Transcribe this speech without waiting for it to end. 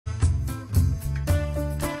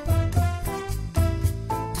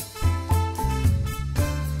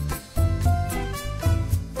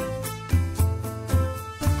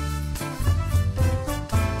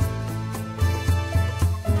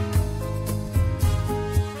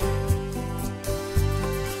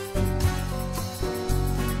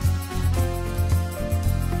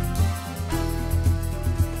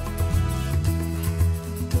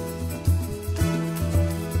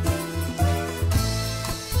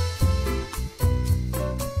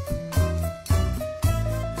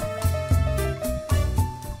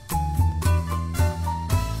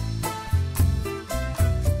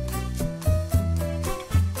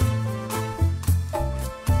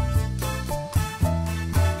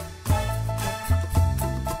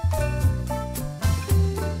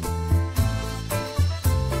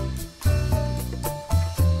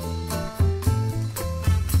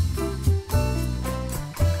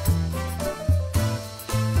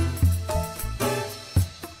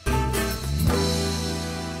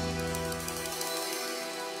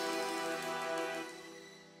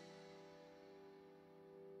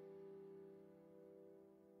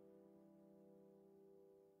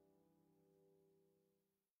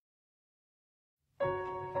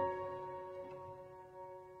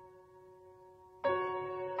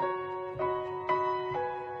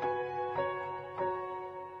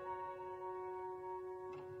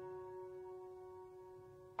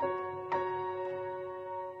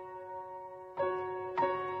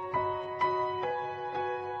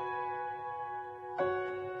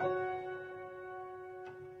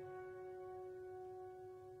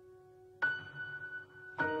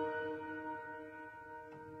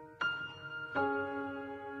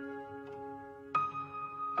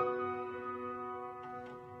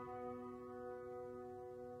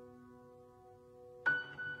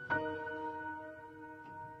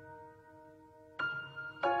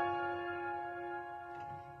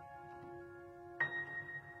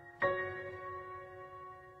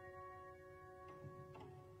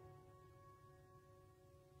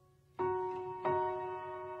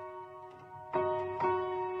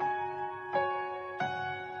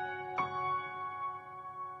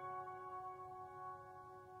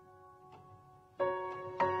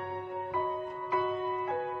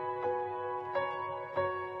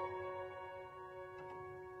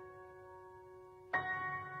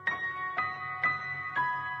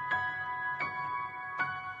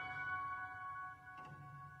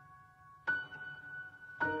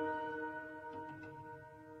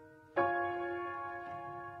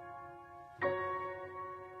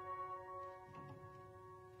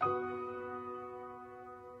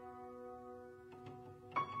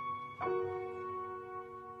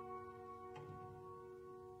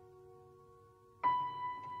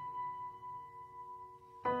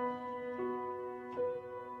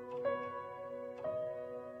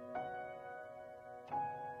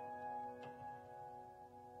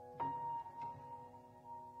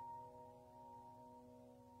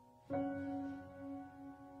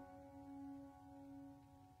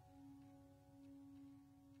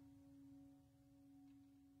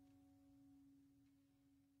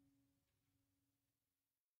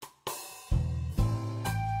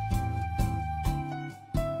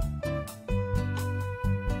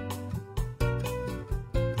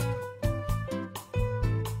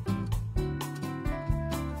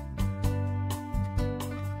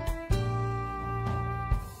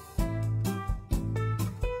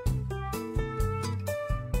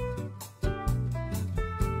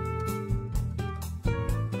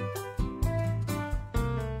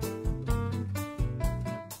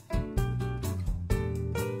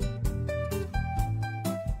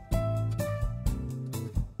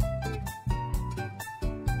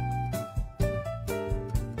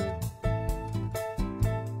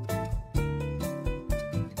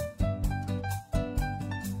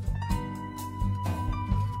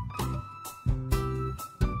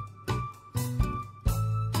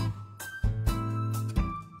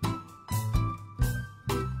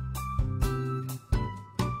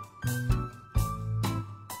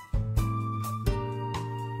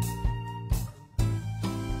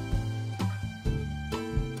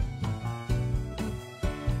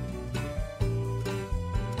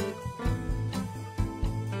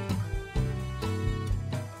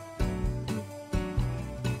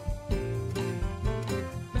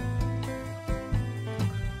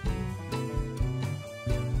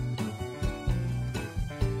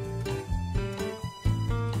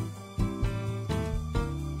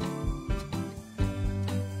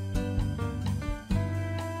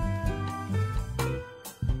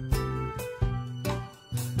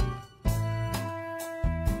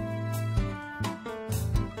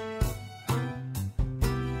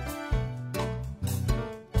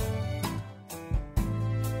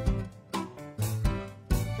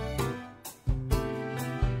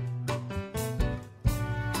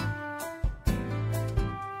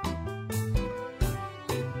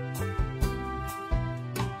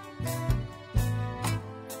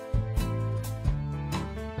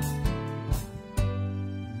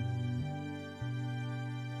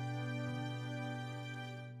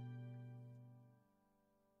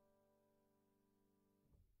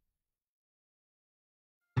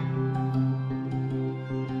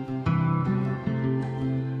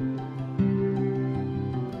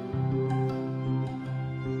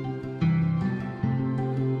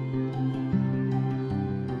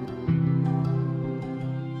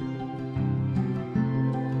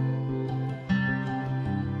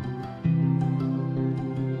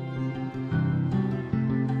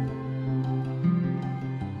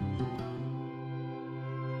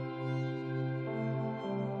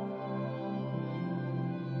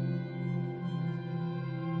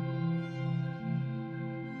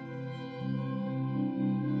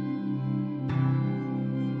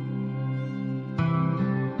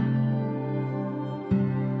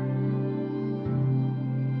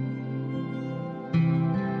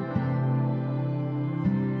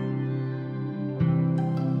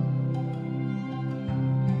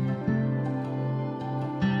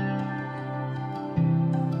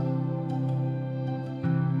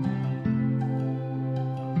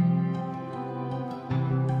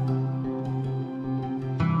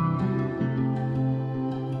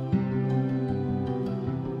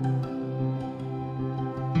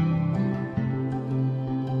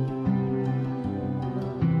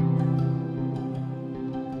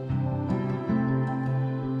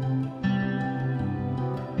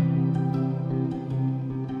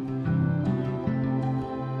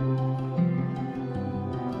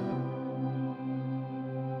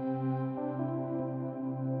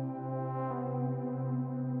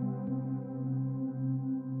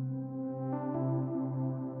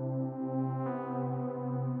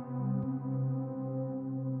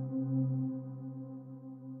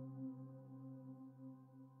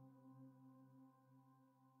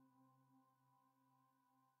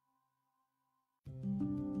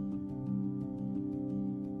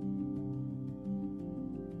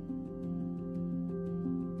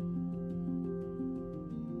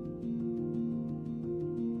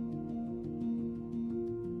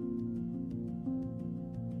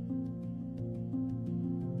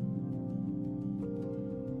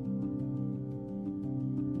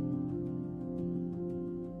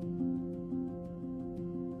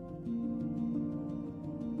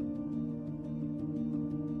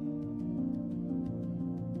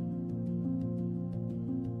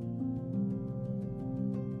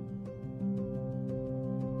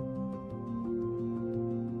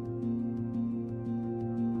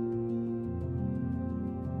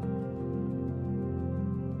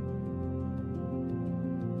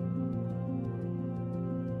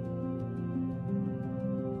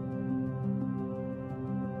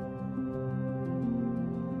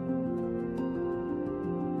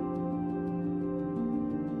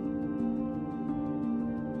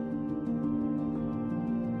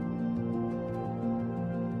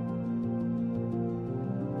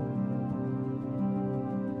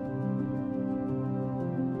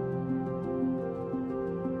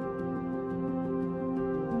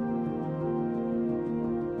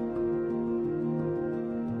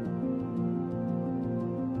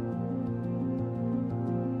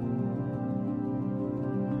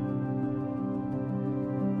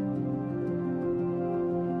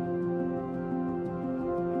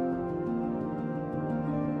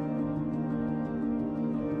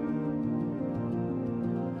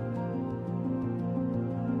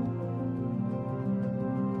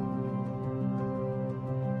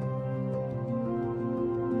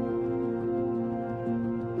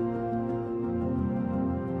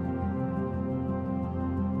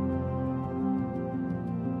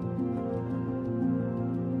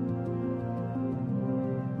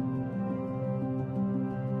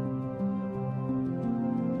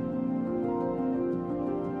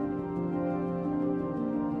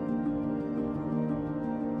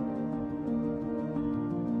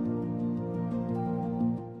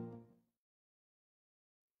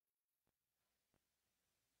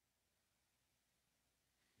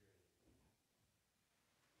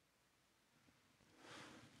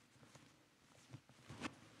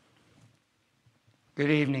Good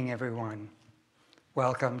evening, everyone.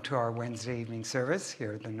 Welcome to our Wednesday evening service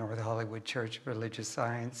here at the North Hollywood Church of Religious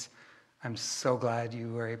Science. I'm so glad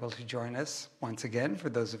you were able to join us once again, for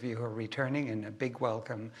those of you who are returning, and a big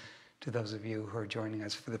welcome to those of you who are joining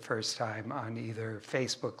us for the first time on either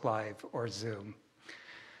Facebook Live or Zoom.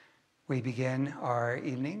 We begin our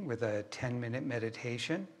evening with a 10-minute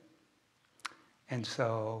meditation, and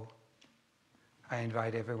so I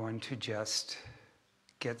invite everyone to just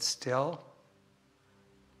get still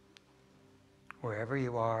wherever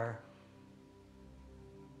you are.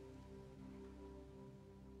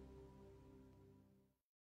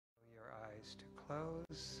 Your eyes to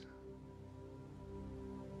close.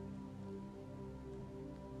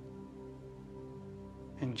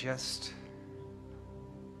 And just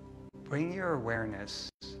bring your awareness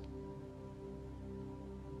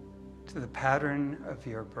to the pattern of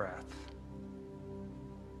your breath.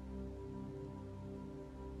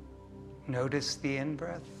 Notice the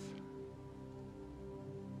in-breath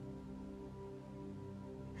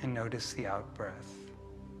and notice the out-breath.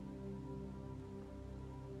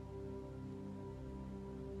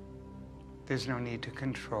 There's no need to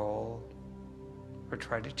control or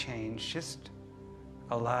try to change. Just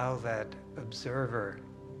allow that observer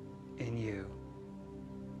in you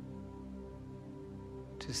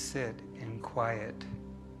to sit in quiet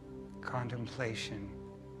contemplation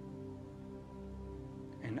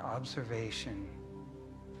and observation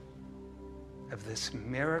of this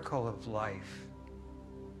miracle of life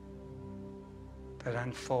that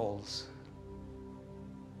unfolds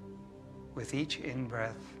with each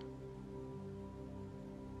in-breath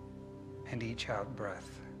and each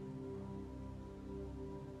out-breath.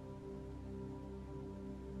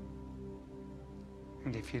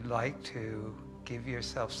 And if you'd like to give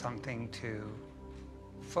yourself something to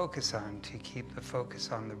focus on, to keep the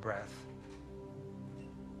focus on the breath,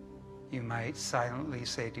 you might silently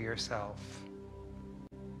say to yourself,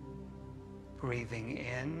 breathing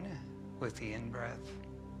in with the in-breath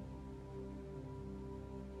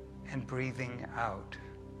and breathing out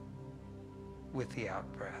with the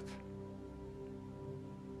out-breath.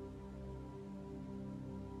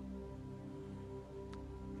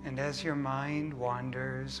 And as your mind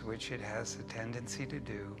wanders, which it has a tendency to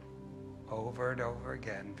do over and over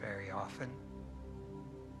again very often,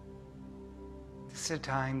 it's a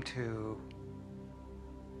time to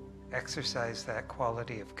exercise that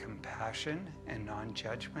quality of compassion and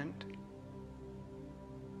non-judgment.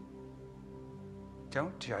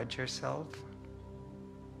 Don't judge yourself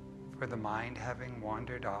for the mind having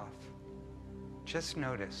wandered off. Just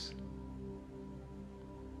notice.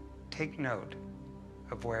 Take note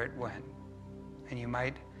of where it went, and you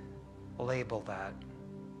might label that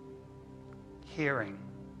hearing,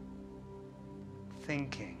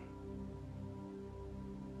 thinking,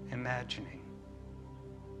 imagining,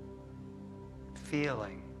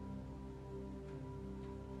 feeling,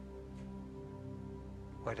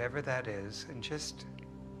 whatever that is, and just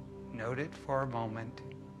note it for a moment,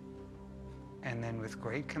 and then with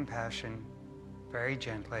great compassion, very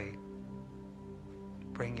gently,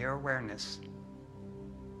 bring your awareness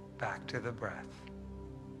back to the breath.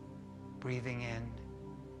 Breathing in,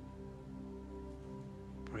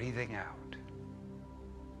 breathing out.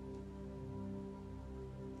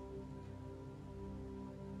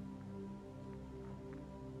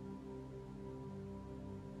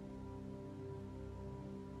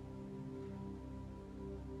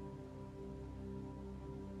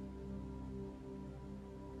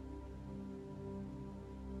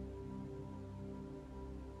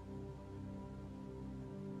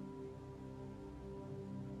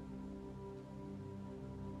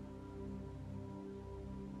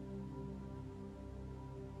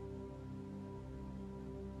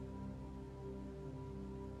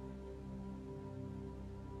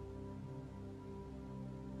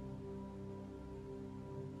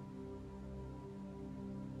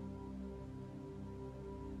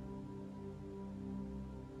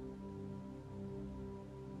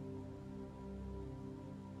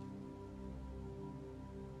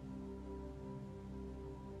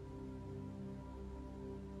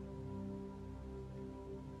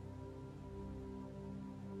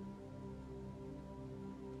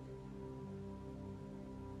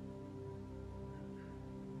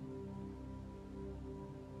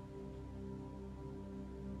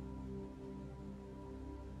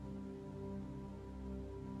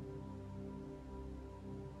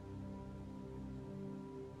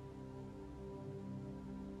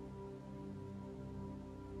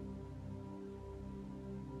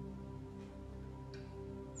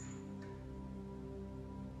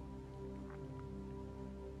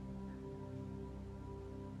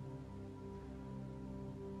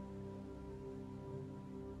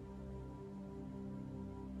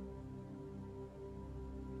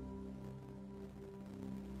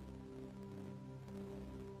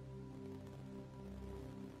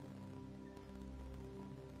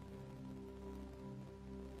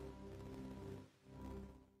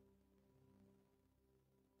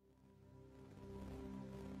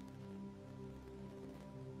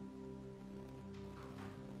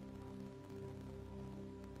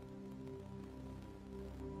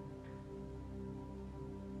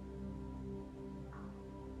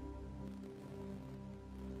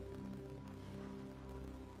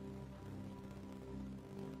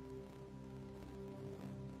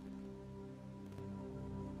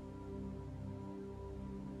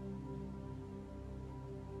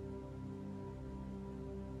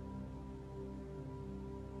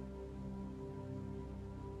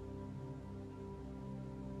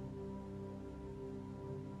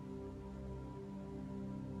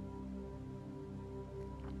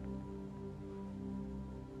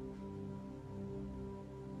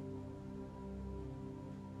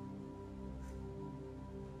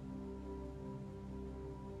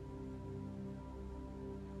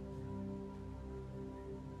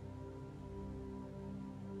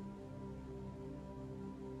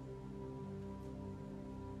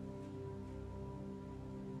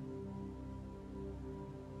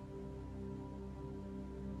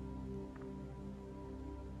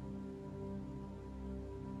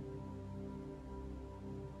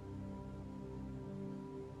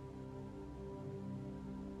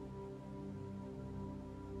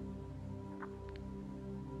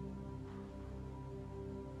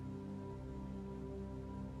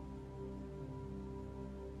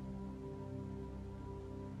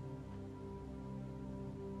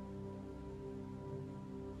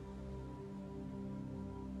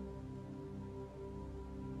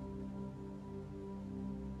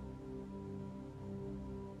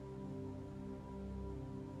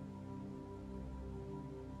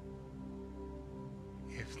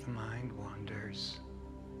 if the mind wanders,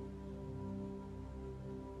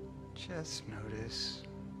 just notice.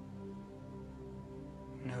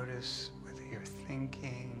 Notice whether you're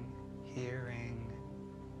thinking, hearing,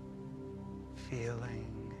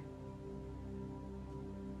 feeling,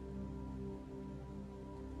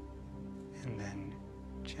 and then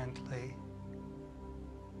gently,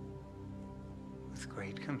 with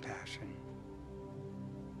great compassion,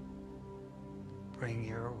 bring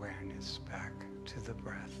your awareness back to the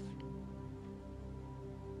breath.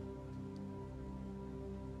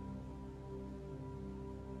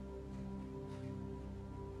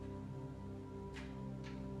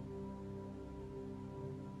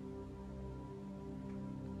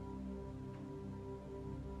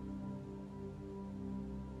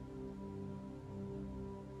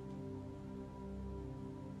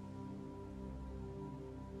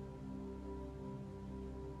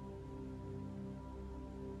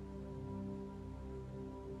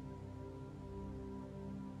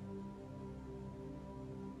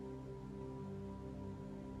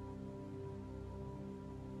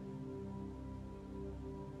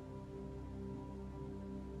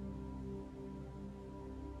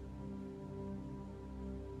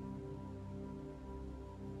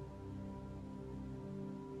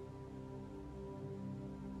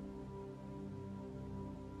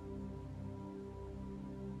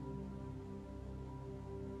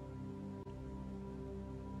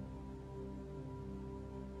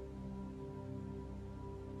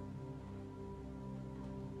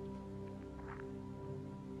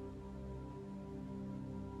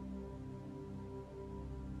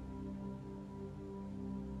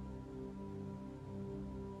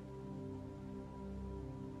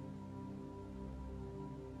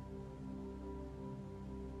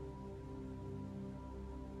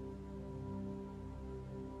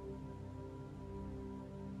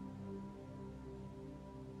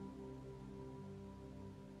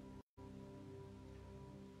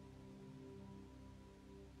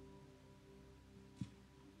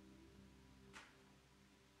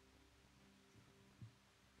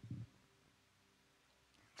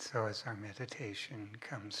 So as our meditation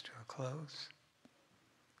comes to a close,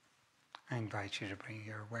 I invite you to bring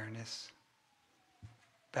your awareness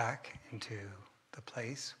back into the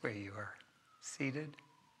place where you are seated.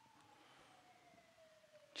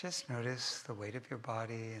 Just notice the weight of your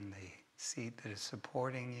body and the seat that is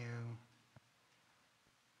supporting you.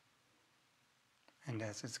 And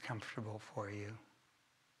as it's comfortable for you,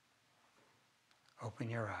 open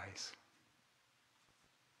your eyes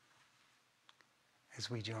as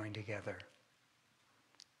we join together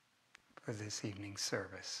for this evening's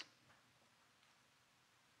service.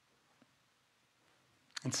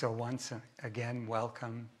 And so once again,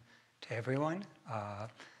 welcome to everyone.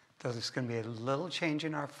 There's going to be a little change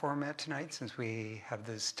in our format tonight since we have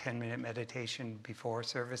this 10-minute meditation before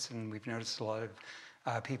service, and we've noticed a lot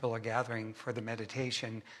of people are gathering for the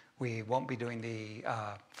meditation. We won't be doing the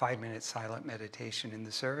 5-minute silent meditation in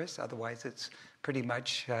the service. Otherwise, it's pretty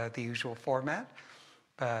much the usual format.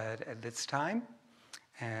 But at this time,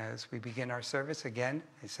 as we begin our service, again,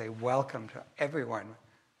 I say welcome to everyone,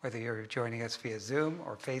 whether you're joining us via Zoom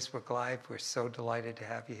or Facebook Live. We're so delighted to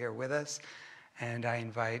have you here with us. And I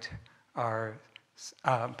invite our, it's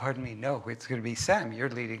going to be Sam. You're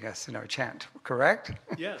leading us in our chant, correct?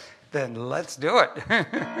 Yes. Then let's do it.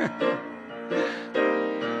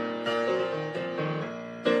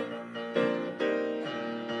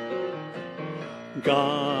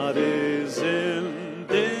 God is in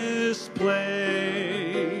this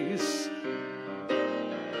place.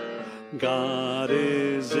 God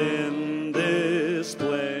is in this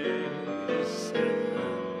place.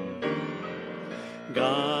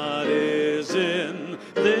 God is in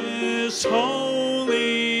this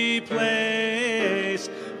holy place.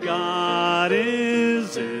 God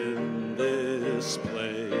is in this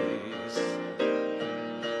place.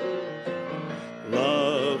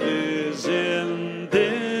 Love is in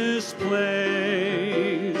this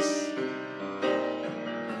place.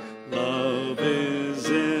 Love is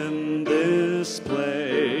in this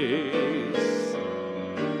place.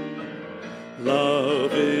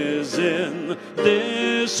 Love is in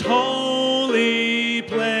this holy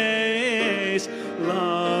place.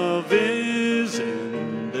 Love is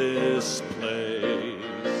in this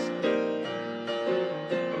place.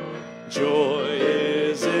 Joy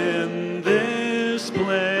is in this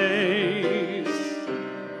place.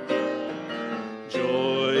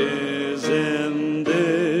 Joy is in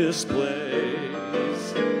this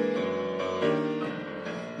place.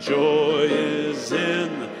 Joy is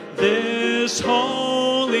in this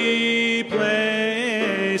holy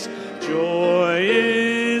place. Joy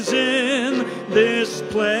is in this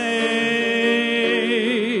place.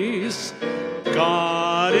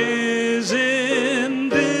 is in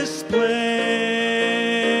this place.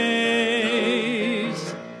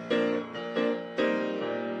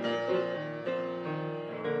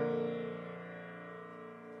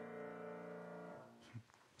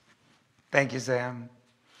 Thank you, Sam.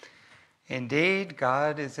 Indeed,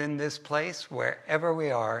 God is in this place wherever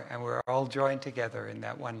we are, and we're all joined together in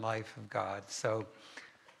that one life of God. So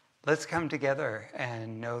let's come together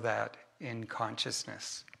and know that in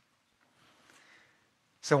consciousness.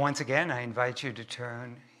 So once again, I invite you to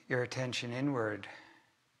turn your attention inward,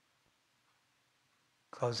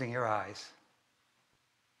 closing your eyes.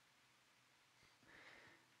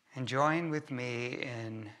 And join with me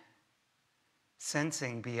in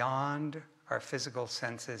sensing beyond our physical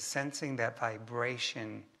senses, sensing that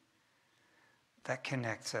vibration that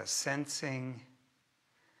connects us, sensing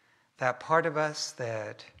that part of us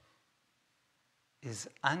that is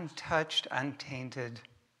untouched, untainted,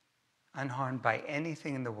 unharmed by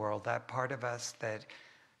anything in the world, that part of us that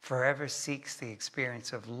forever seeks the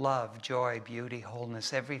experience of love, joy, beauty,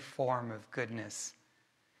 wholeness, every form of goodness.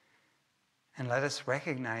 And let us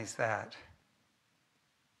recognize that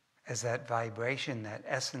as that vibration, that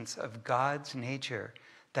essence of God's nature,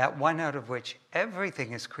 that one out of which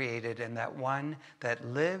everything is created, and that one that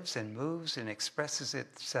lives and moves and expresses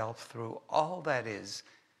itself through all that is,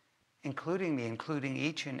 including me, including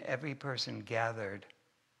each and every person gathered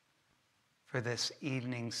for this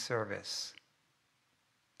evening service.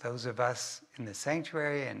 Those of us in the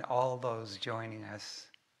sanctuary and all those joining us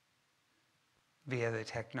via the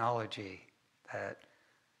technology that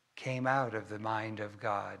came out of the mind of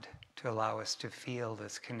God to allow us to feel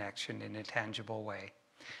this connection in a tangible way.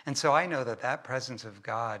 And so I know that that presence of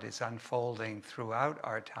God is unfolding throughout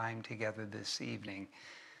our time together this evening.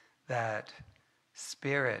 That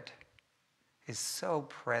Spirit is so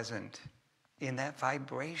present in that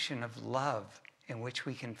vibration of love in which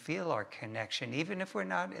we can feel our connection, even if we're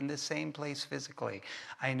not in the same place physically.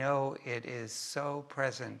 I know it is so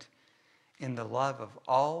present in the love of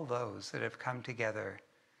all those that have come together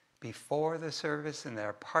before the service and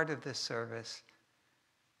they're part of this service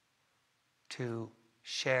to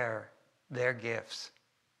share their gifts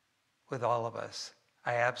with all of us.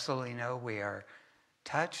 I absolutely know we are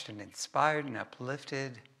touched and inspired and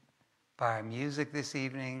uplifted by our music this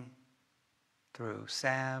evening through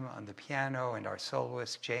Sam on the piano and our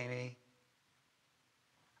soloist Jamie.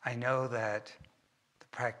 I know that the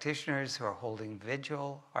practitioners who are holding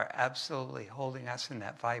vigil are absolutely holding us in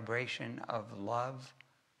that vibration of love.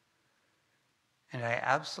 And I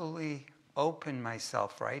absolutely open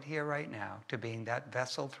myself right here, right now, to being that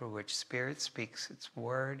vessel through which Spirit speaks its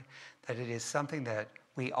word, that it is something that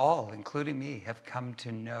we all, including me, have come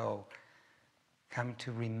to know, come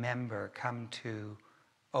to remember, come to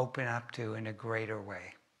open up to in a greater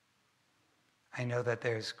way. I know that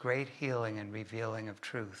there's great healing and revealing of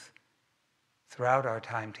truth throughout our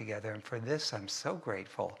time together, and for this I'm so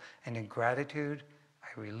grateful. And in gratitude,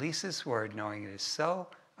 I release this word knowing it is so,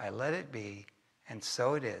 I let it be, and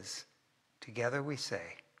so it is. Together we say,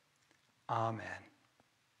 Amen.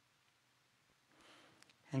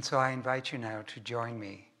 And so I invite you now to join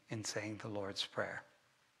me in saying the Lord's Prayer.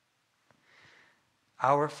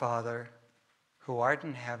 Our Father, who art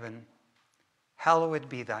in heaven, hallowed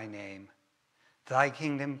be thy name. Thy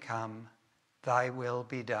kingdom come, thy will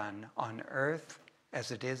be done on earth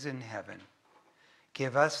as it is in heaven.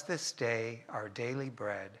 Give us this day our daily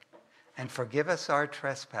bread, and forgive us our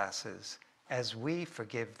trespasses, as we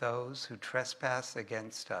forgive those who trespass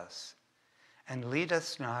against us. And lead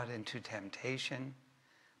us not into temptation,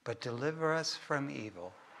 but deliver us from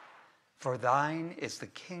evil. For thine is the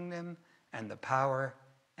kingdom and the power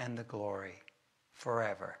and the glory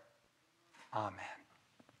forever. Amen.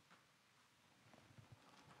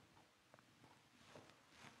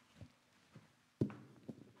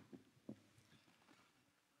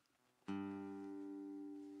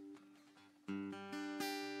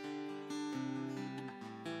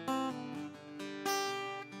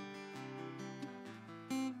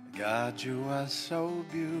 God, you are so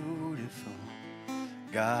beautiful.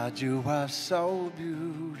 God, you are so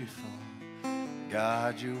beautiful.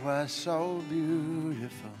 God, you are so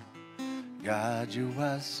beautiful. God, you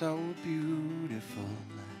are so beautiful.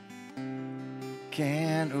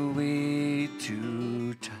 Can't wait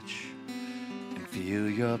to touch and feel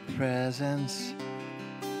your presence.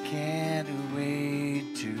 Can't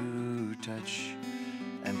wait to touch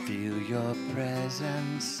and feel your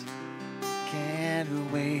presence.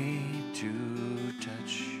 Can't wait to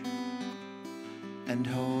touch and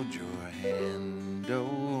hold your hand.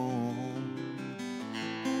 Oh,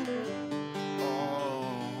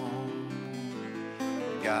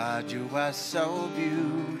 God, God, you are so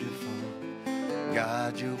beautiful.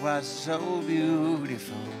 God, you are so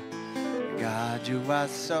beautiful. God, you are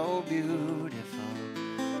so beautiful.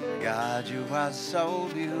 God, you are so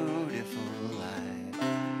beautiful.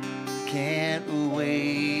 I can't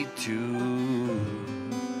wait to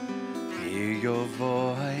hear your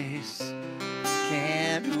voice.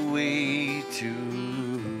 Can't wait to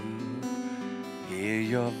hear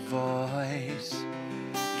your voice.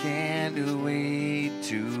 Can't wait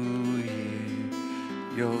to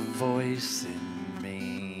hear your voice in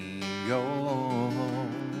me.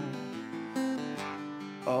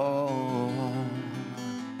 Oh,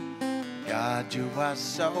 God, you are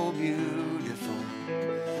so beautiful.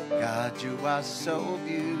 God, you are so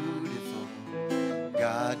beautiful.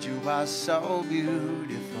 God, you are so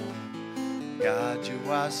beautiful. God, you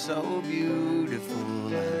are so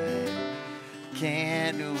beautiful. I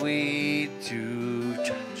can't wait to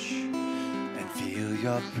touch and feel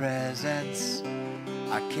your presence.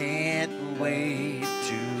 I can't wait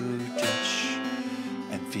to touch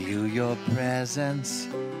and feel your presence.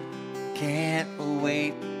 Can't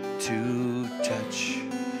wait to touch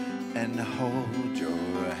and hold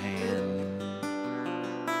your hand.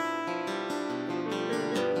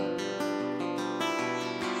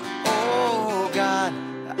 Oh God,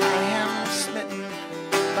 I am smitten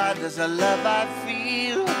by this love I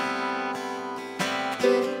feel.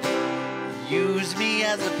 Use me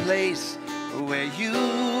as a place where you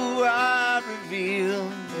are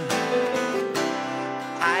revealed.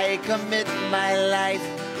 I commit my life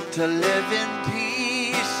to live in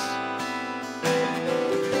peace.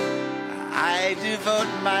 I devote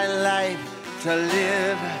my life to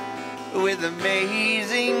live with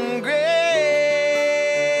amazing grace.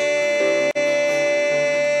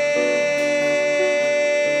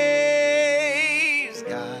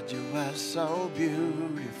 God, you are so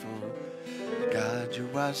beautiful. God, you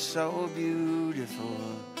are so beautiful.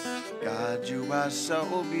 God, you are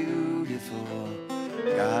so beautiful.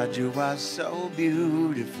 God, you are so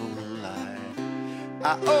beautiful.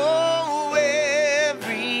 I owe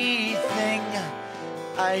everything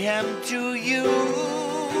I am to you.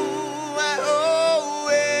 I owe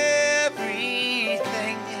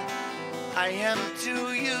everything I am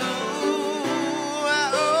to you.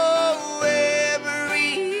 I owe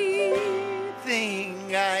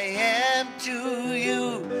everything I am to you.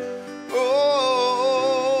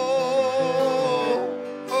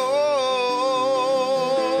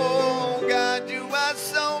 God, you are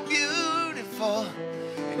so beautiful.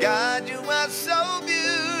 God, you are so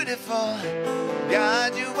beautiful.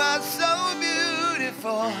 God, you are so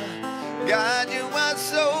beautiful. God, you are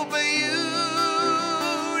so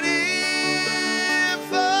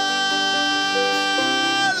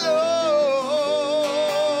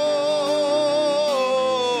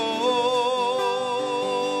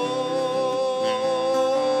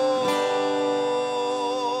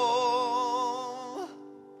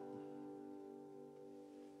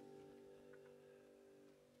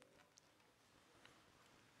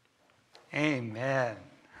Amen.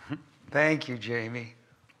 Thank you, Jamie.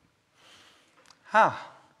 Well,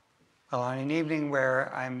 on an evening where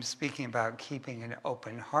I'm speaking about keeping an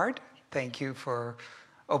open heart, thank you for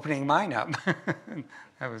opening mine up.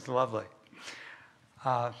 That was lovely.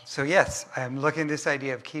 So yes, I'm looking at this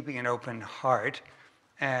idea of keeping an open heart.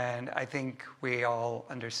 And I think we all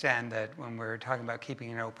understand that when we're talking about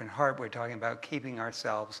keeping an open heart, we're talking about keeping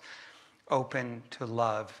ourselves open to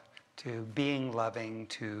love, to being loving,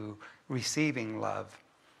 to receiving love.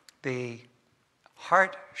 The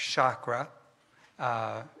heart chakra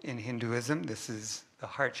in Hinduism, this is the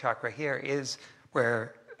heart chakra here, is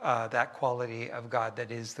where that quality of God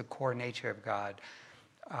that is the core nature of God,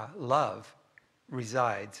 love,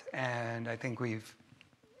 resides. And I think we've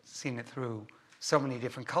seen it through so many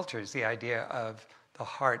different cultures, the idea of the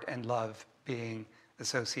heart and love being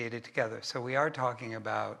associated together. So we are talking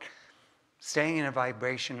about staying in a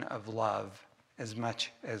vibration of love as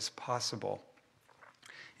much as possible.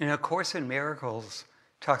 You know, A Course in Miracles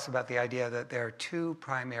talks about the idea that there are two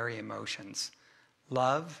primary emotions,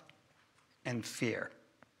 love and fear.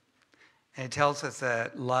 And it tells us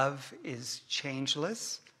that love is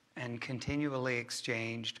changeless and continually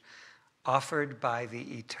exchanged, offered by the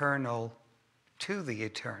eternal to the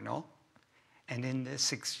eternal. And in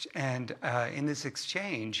this exchange,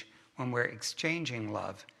 when we're exchanging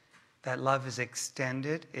love, that love is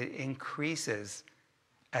extended, it increases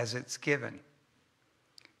as it's given.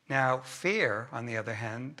 Now, fear, on the other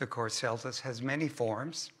hand, the Course tells us, has many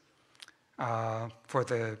forms. For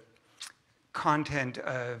the content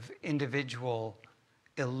of individual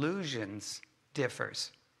illusions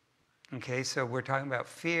differs. Okay, so we're talking about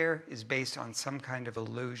fear is based on some kind of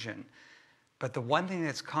illusion. But the one thing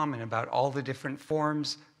that's common about all the different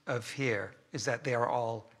forms of fear is that they are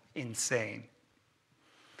all insane.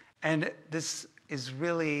 And this is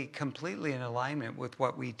really completely in alignment with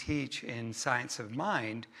what we teach in Science of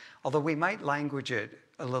Mind, although we might language it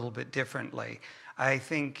a little bit differently. I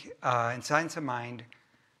think in Science of Mind,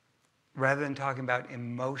 rather than talking about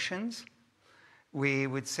emotions, we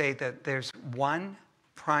would say that there's one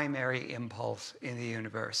primary impulse in the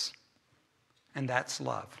universe, and that's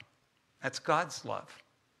love. That's God's love.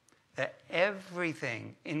 That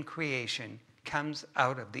everything in creation comes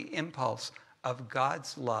out of the impulse of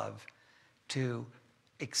God's love to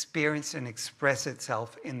experience and express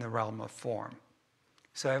itself in the realm of form.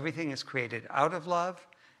 So everything is created out of love,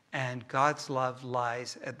 and God's love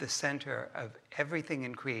lies at the center of everything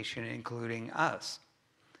in creation, including us.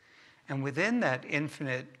 And within that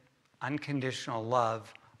infinite, unconditional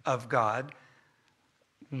love of God,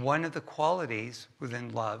 one of the qualities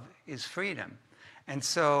within love is freedom. And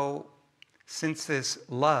so, since this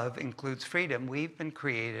love includes freedom, we've been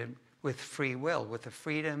created with free will, with the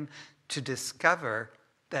freedom to discover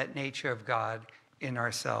that nature of God in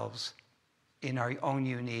ourselves, in our own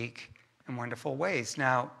unique and wonderful ways.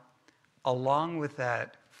 Now, along with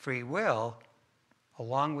that free will,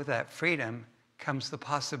 along with that freedom, comes the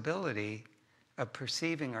possibility of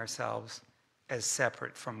perceiving ourselves as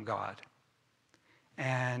separate from God.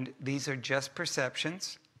 And these are just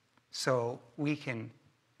perceptions, so we can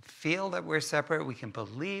feel that we're separate, we can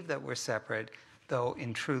believe that we're separate, though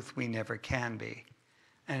in truth we never can be.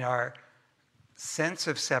 And our sense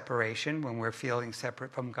of separation, when we're feeling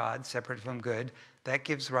separate from God, separate from good, that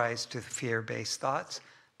gives rise to fear-based thoughts.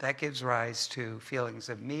 That gives rise to feelings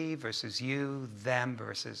of me versus you, them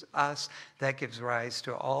versus us. That gives rise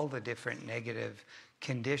to all the different negative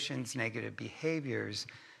conditions, negative behaviors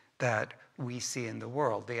that we see in the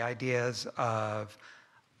world. The ideas of,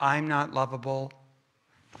 I'm not lovable,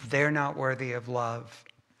 they're not worthy of love,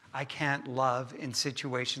 I can't love in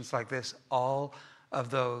situations like this. All of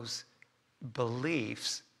those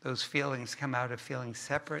beliefs, those feelings come out of feeling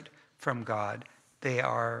separate from God. They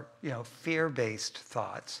are, fear-based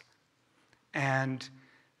thoughts. And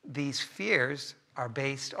these fears are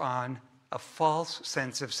based on a false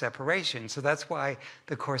sense of separation. So that's why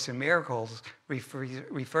the Course in Miracles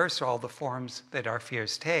refers to all the forms that our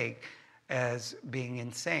fears take as being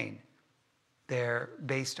insane. They're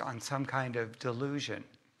based on some kind of delusion.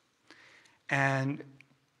 And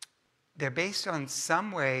they're based on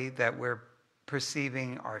some way that we're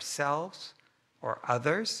perceiving ourselves or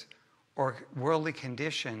others or worldly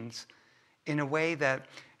conditions in a way that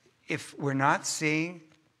if we're not seeing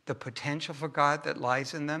the potential for God that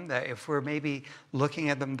lies in them, that if we're maybe looking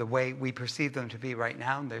at them the way we perceive them to be right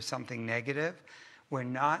now and there's something negative, we're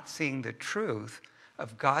not seeing the truth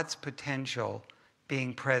of God's potential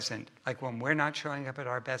being present. Like when we're not showing up at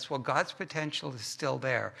our best, well, God's potential is still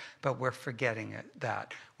there, but we're forgetting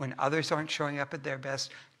that. When others aren't showing up at their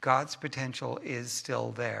best, God's potential is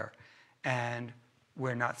still there. And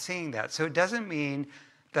we're not seeing that. So it doesn't mean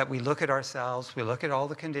that we look at ourselves, we look at all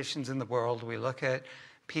the conditions in the world, we look at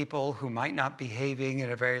people who might not be behaving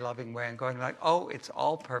in a very loving way and going like, oh, it's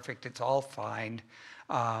all perfect, it's all fine,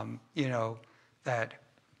 that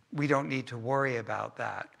we don't need to worry about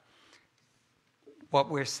that. What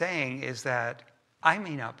we're saying is that I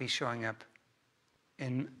may not be showing up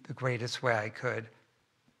in the greatest way I could.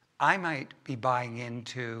 I might be buying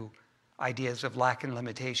into ideas of lack and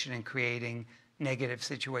limitation and creating negative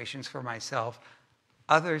situations for myself.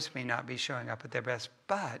 Others may not be showing up at their best,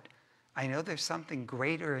 but I know there's something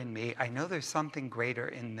greater in me. I know there's something greater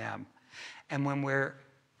in them. And when we're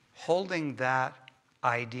holding that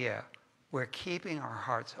idea, we're keeping our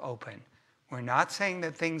hearts open. We're not saying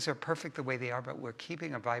that things are perfect the way they are, but we're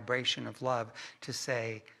keeping a vibration of love to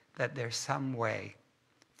say that there's some way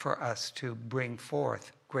for us to bring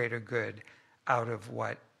forth greater good out of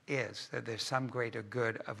what is, that there's some greater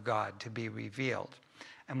good of God to be revealed.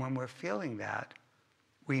 And when we're feeling that,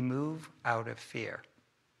 we move out of fear.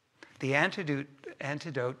 The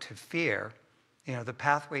antidote to fear, the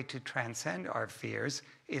pathway to transcend our fears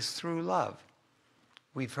is through love.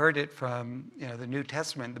 We've heard it from the New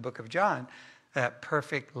Testament, the book of John, that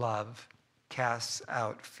perfect love casts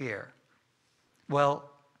out fear. Well,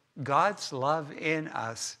 God's love in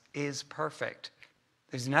us is perfect.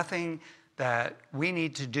 There's nothing that we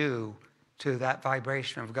need to do to that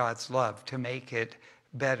vibration of God's love to make it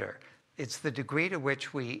better. It's the degree to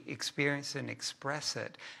which we experience and express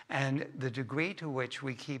it, and the degree to which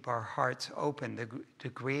we keep our hearts open, the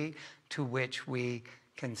degree to which we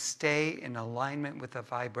can stay in alignment with the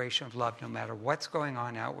vibration of love no matter what's going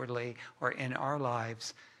on outwardly or in our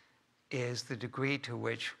lives is the degree to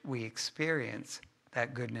which we experience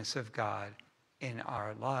that goodness of God in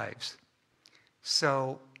our lives.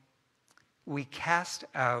 So we cast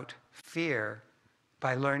out fear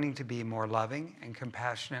by learning to be more loving and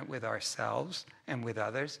compassionate with ourselves and with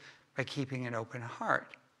others by keeping an open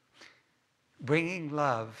heart. Bringing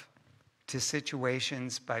love to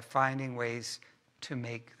situations by finding ways to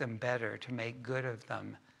make them better, to make good of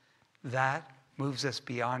them. That moves us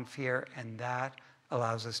beyond fear, and that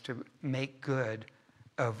allows us to make good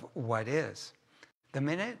of what is. The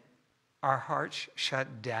minute our hearts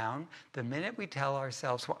shut down, the minute we tell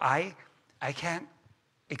ourselves, well, I can't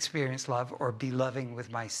experience love or be loving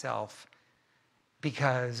with myself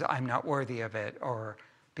because I'm not worthy of it, or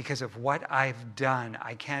because of what I've done,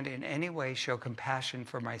 I can't in any way show compassion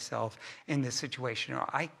for myself in this situation, or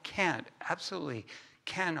I absolutely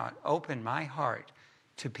cannot open my heart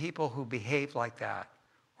to people who behave like that,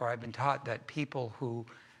 or I've been taught that people who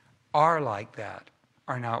are like that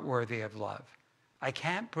are not worthy of love. I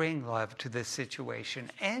can't bring love to this situation.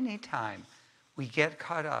 Anytime we get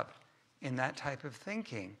caught up in that type of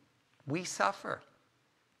thinking, we suffer.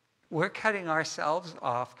 We're cutting ourselves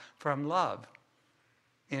off from love.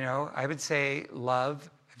 I would say love,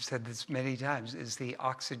 I've said this many times, is the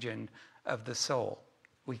oxygen of the soul.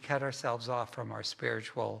 We cut ourselves off from our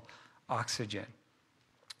spiritual oxygen.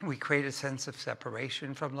 We create a sense of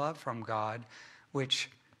separation from love, from God, which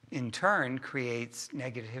in turn creates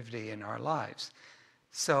negativity in our lives.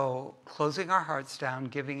 So closing our hearts down,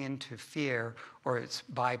 giving into fear or its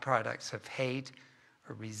byproducts of hate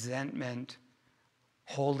or resentment,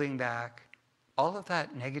 holding back, all of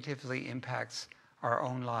that negatively impacts our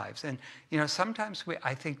own lives. And sometimes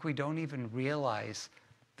I think we don't even realize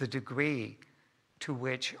the degree to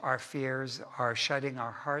which our fears, our shutting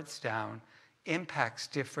our hearts down, impacts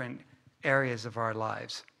different areas of our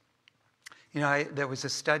lives. There was a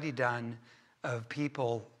study done of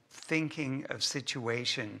people thinking of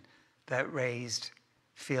situation that raised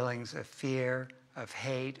feelings of fear, of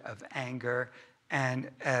hate, of anger,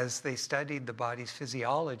 and as they studied the body's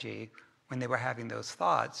physiology when they were having those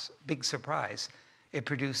thoughts, big surprise, it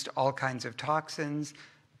produced all kinds of toxins,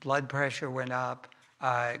 blood pressure went up,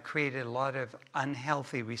 it created a lot of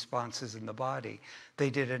unhealthy responses in the body. They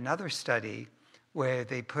did another study where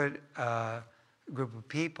they put a group of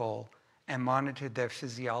people and monitored their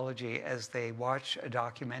physiology as they watched a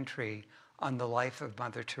documentary on the life of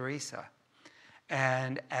Mother Teresa.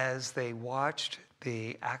 And as they watched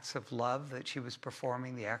the acts of love that she was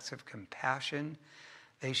performing, the acts of compassion,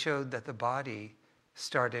 they showed that the body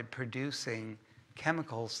started producing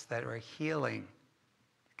chemicals that are healing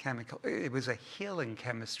it was a healing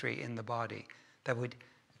chemistry in the body that would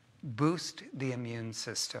boost the immune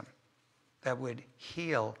system, that would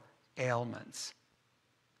heal ailments.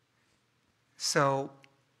 So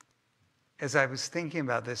as I was thinking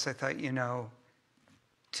about this, I thought,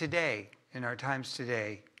 today, in our times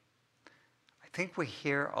today, I think we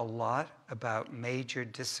hear a lot about major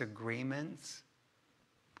disagreements,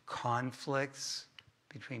 conflicts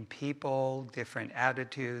between people, different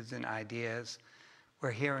attitudes and ideas. We're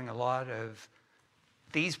hearing a lot of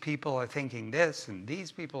these people are thinking this and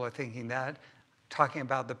these people are thinking that, talking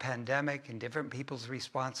about the pandemic and different people's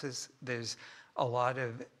responses. There's a lot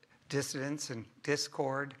of dissidence and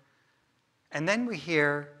discord. And then we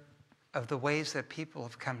hear of the ways that people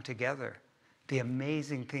have come together, the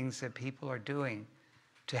amazing things that people are doing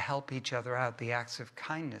to help each other out, the acts of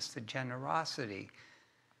kindness, the generosity.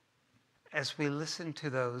 As we listen to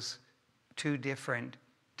those two different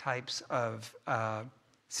types of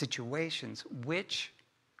situations, which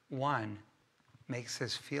one makes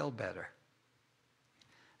us feel better?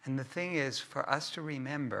 And the thing is, for us to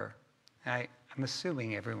remember, I'm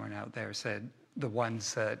assuming everyone out there said the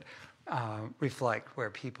ones that reflect where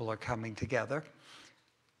people are coming together.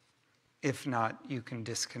 If not, you can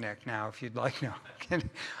disconnect now if you'd like. No.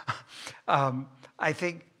 I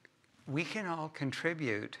think we can all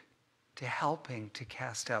contribute to helping to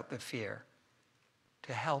cast out the fear,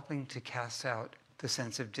 to helping to cast out the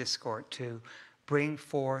sense of discord, to bring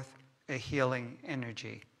forth a healing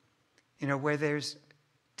energy. Where there's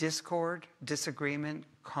discord, disagreement,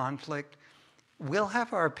 conflict, we'll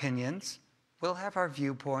have our opinions, we'll have our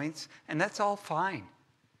viewpoints, and that's all fine.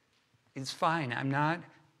 It's fine. I'm not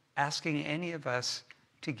asking any of us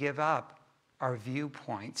to give up our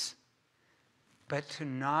viewpoints, but to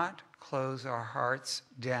not close our hearts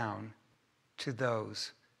down to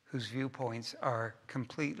those whose viewpoints are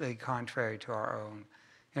completely contrary to our own.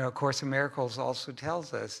 A Course in Miracles also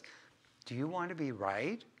tells us, do you want to be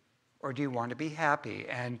right or do you want to be happy?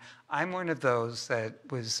 And I'm one of those that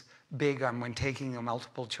was big on when taking a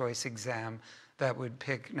multiple choice exam that would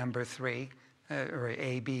pick number 3, or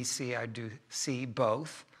A, B, C. I'd do C,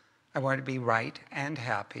 both. I want to be right and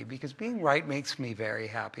happy, because being right makes me very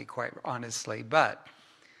happy, quite honestly. But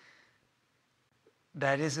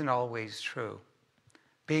that isn't always true.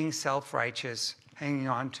 Being self-righteous, hanging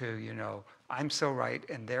on to, I'm so right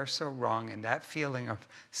and they're so wrong, and that feeling of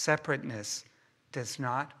separateness does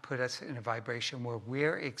not put us in a vibration where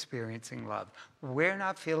we're experiencing love. We're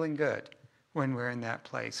not feeling good when we're in that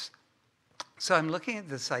place. So I'm looking at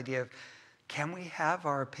this idea of, can we have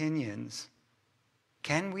our opinions?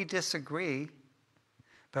 Can we disagree?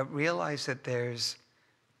 But realize that there's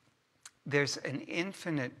an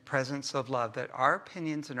infinite presence of love, that our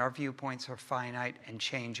opinions and our viewpoints are finite and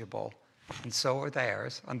changeable, and so are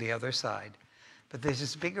theirs on the other side. But there's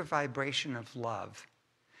this bigger vibration of love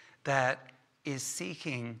that is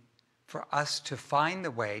seeking for us to find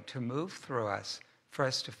the way to move through us, for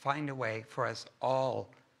us to find a way for us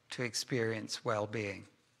all to experience well-being.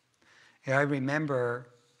 I remember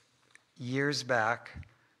years back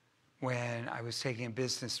when I was taking a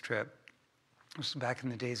business trip. This was back in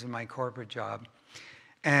the days of my corporate job.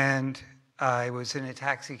 And I was in a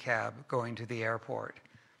taxi cab going to the airport.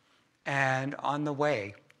 And on the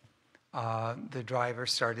way, the driver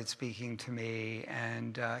started speaking to me,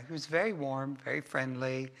 and he was very warm, very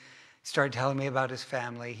friendly. He started telling me about his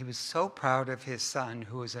family. He was so proud of his son,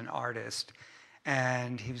 who was an artist.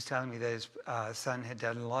 And he was telling me that his son had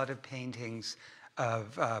done a lot of paintings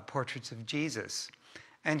of portraits of Jesus.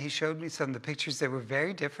 And he showed me some of the pictures. They were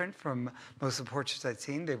very different from most of the portraits I'd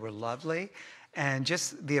seen. They were lovely. And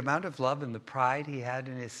just the amount of love and the pride he had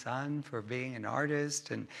in his son for being an artist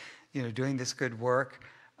and, doing this good work,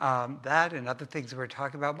 that and other things we were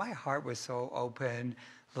talking about, my heart was so open.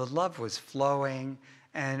 The love was flowing.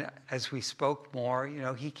 And as we spoke more,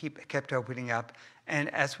 he kept opening up.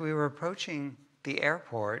 And as we were approaching the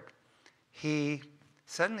airport, he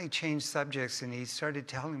suddenly changed subjects, and he started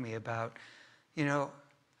telling me about,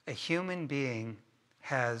 a human being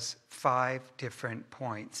has 5 different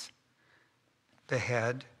points: the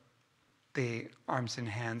head, the arms and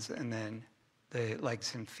hands, and then the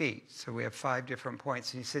legs and feet. So we have 5 different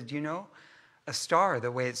points. And he said, a star,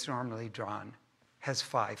 the way it's normally drawn, has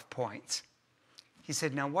 5 points. He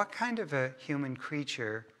said, now what kind of a human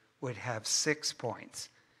creature would have 6 points?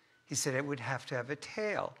 He said it would have to have a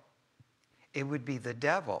tail. It would be the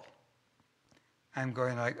devil. I'm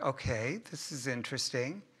going like, okay, this is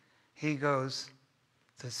interesting. He goes,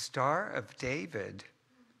 the Star of David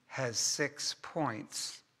has 6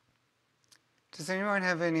 points. Does anyone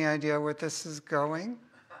have any idea where this is going?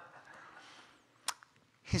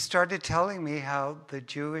 He started telling me how the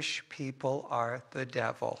Jewish people are the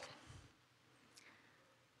devil.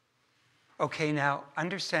 Okay, now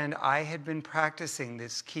understand, I had been practicing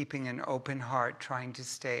this, keeping an open heart, trying to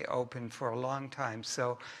stay open for a long time.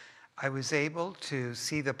 So I was able to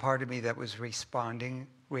see the part of me that was responding,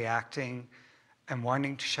 reacting, and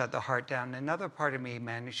wanting to shut the heart down. Another part of me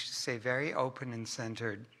managed to stay very open and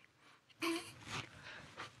centered.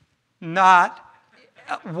 Not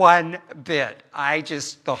one bit.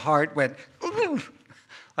 The heart went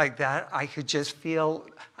like that. I could just feel,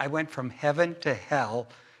 I went from heaven to hell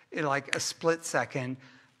in like a split second.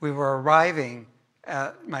 We were arriving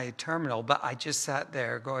at my terminal, but I just sat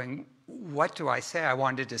there going, what do I say? I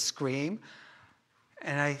wanted to scream.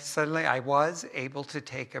 And I was able to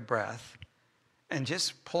take a breath and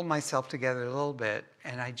just pull myself together a little bit.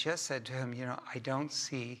 And I just said to him, I don't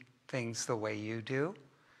see things the way you do.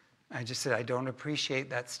 I just said, I don't appreciate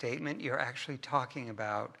that statement. You're actually talking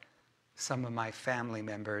about some of my family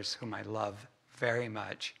members whom I love very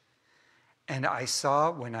much. And I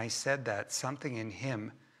saw when I said that, something in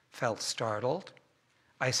him felt startled.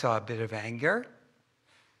 I saw a bit of anger,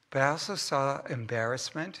 but I also saw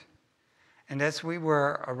embarrassment. And as we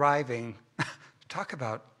were arriving, talk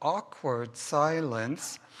about awkward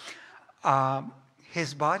silence,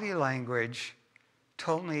 his body language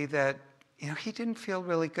told me that he didn't feel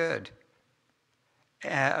really good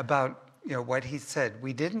about what he said.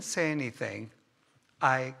 We didn't say anything.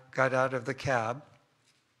 I got out of the cab.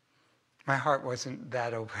 My heart wasn't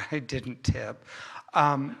that open. I didn't tip.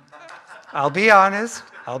 I'll be honest.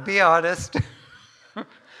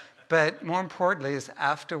 But more importantly is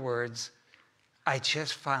afterwards, I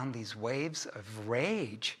just found these waves of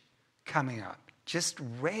rage coming up. Just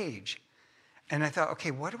rage. And I thought, okay,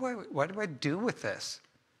 what do I do with this?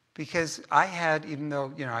 Because I had, even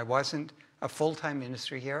though I wasn't a full-time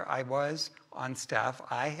ministry here, I was on staff.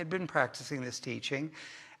 I had been practicing this teaching,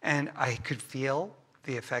 and I could feel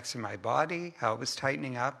the effects in my body, how it was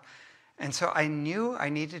tightening up. And so I knew I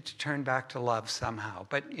needed to turn back to love somehow,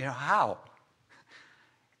 but how?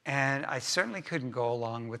 And I certainly couldn't go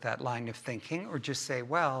along with that line of thinking or just say,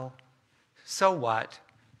 well, so what?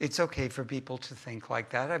 It's okay for people to think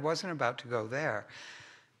like that. I wasn't about to go there.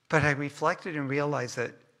 But I reflected and realized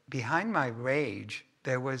that behind my rage,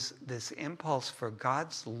 there was this impulse for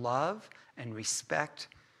God's love and respect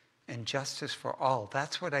and justice for all.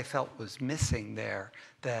 That's what I felt was missing there,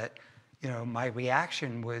 that my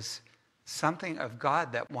reaction was something of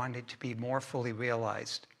God that wanted to be more fully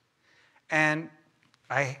realized. And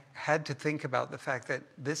I had to think about the fact that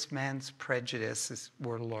this man's prejudices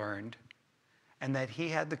were learned and that he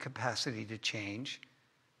had the capacity to change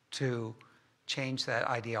that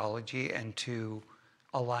ideology and to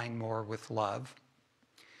align more with love.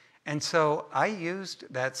 And so I used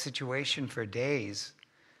that situation for days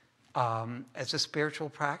as a spiritual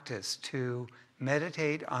practice to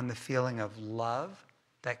meditate on the feeling of love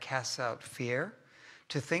that casts out fear,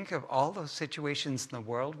 to think of all those situations in the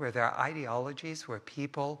world where there are ideologies where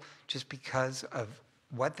people, just because of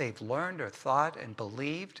what they've learned or thought and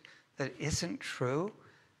believed that isn't true,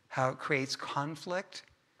 how it creates conflict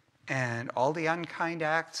and all the unkind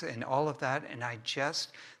acts and all of that. And I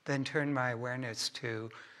just then turned my awareness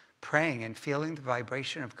to praying and feeling the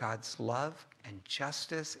vibration of God's love and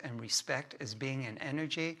justice and respect as being an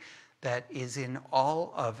energy that is in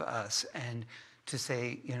all of us, and to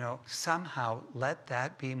say, somehow let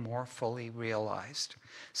that be more fully realized.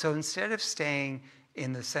 So instead of staying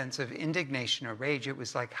in the sense of indignation or rage, it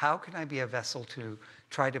was like, how can I be a vessel to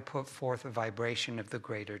try to put forth a vibration of the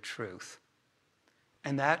greater truth?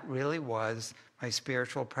 And that really was my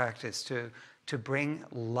spiritual practice, to bring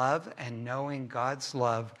love and knowing God's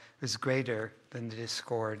love is greater than the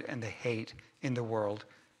discord and the hate in the world,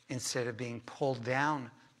 instead of being pulled down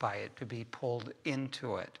by it, to be pulled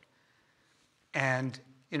into it. And,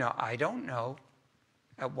 I don't know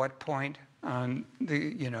at what point on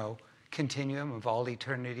the, continuum of all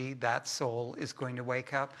eternity that soul is going to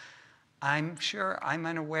wake up. I'm sure I'm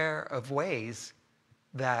unaware of ways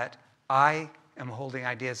that I am holding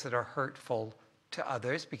ideas that are hurtful to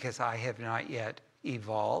others because I have not yet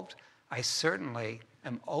evolved. I certainly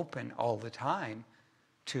am open all the time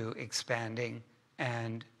to expanding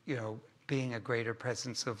and, being a greater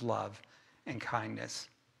presence of love and kindness.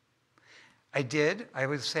 I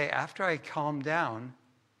would say, after I calmed down,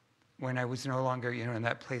 when I was no longer, in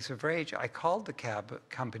that place of rage, I called the cab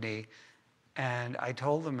company and I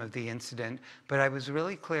told them of the incident, but I was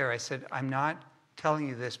really clear. I said, I'm not telling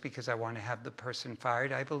you this because I want to have the person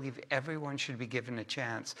fired. I believe everyone should be given a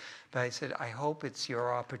chance. But I said, I hope it's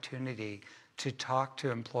your opportunity to talk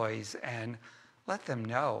to employees and let them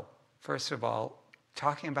know, first of all,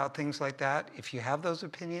 talking about things like that, if you have those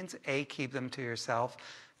opinions, keep them to yourself.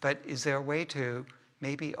 But is there a way to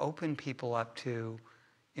maybe open people up to,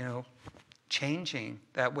 changing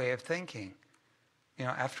that way of thinking?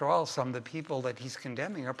 After all, some of the people that he's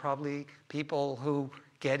condemning are probably people who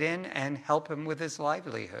get in and help him with his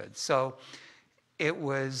livelihood. So it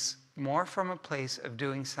was more from a place of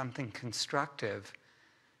doing something constructive.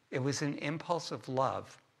 It was an impulse of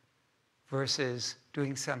love versus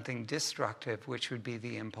doing something destructive, which would be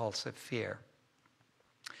the impulse of fear.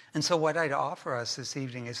 And so what I'd offer us this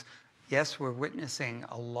evening is, yes, we're witnessing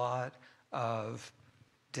a lot of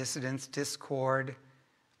dissidence, discord,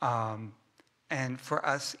 and for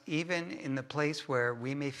us, even in the place where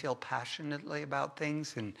we may feel passionately about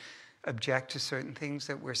things and object to certain things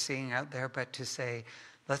that we're seeing out there, but to say,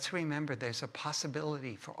 let's remember there's a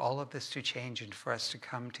possibility for all of this to change and for us to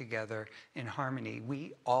come together in harmony.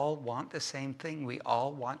 We all want the same thing. We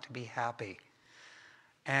all want to be happy.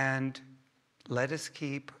 And let us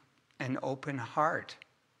keep an open heart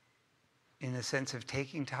in the sense of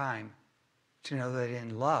taking time to know that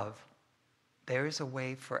in love, there is a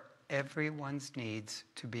way for everyone's needs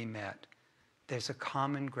to be met. There's a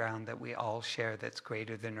common ground that we all share that's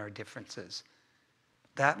greater than our differences.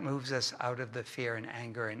 That moves us out of the fear and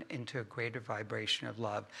anger and into a greater vibration of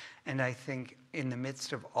love. And I think in the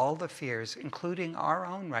midst of all the fears, including our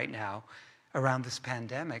own right now around this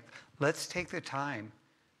pandemic, let's take the time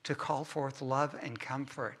to call forth love and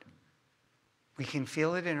comfort. We can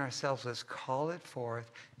feel it in ourselves. Let's call it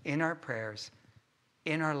forth in our prayers,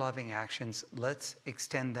 in our loving actions. Let's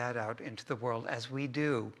extend that out into the world. As we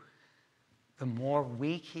do, the more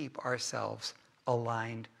we keep ourselves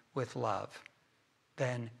aligned with love,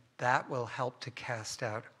 then that will help to cast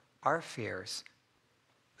out our fears.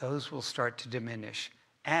 Those will start to diminish,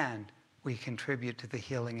 and we contribute to the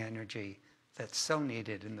healing energy that's so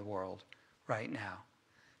needed in the world right now.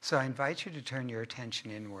 So I invite you to turn your attention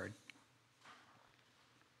inward.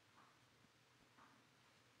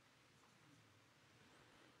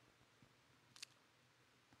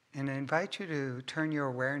 And I invite you to turn your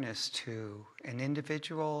awareness to an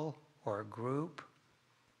individual or a group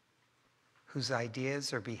whose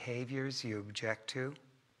ideas or behaviors you object to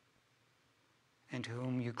and to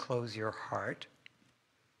whom you close your heart.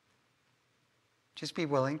 Just be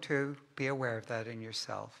willing to be aware of that in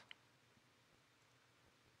yourself.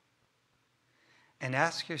 And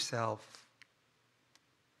ask yourself,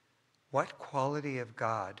 what quality of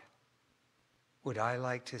God would I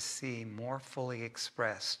like to see more fully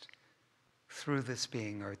expressed through this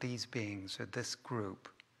being or these beings or this group?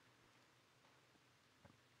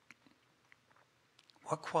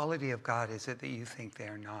 What quality of God is it that you think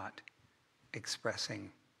they're not expressing?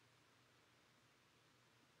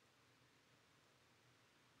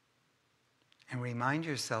 And remind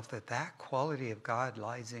yourself that that quality of God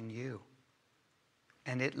lies in you.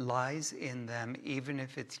 And it lies in them even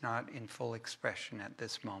if it's not in full expression at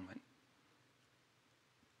this moment.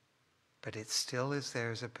 But it still is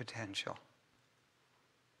there as a potential.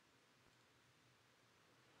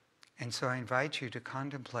 And so I invite you to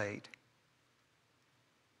contemplate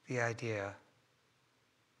the idea,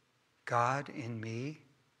 God in me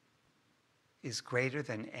is greater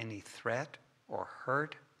than any threat or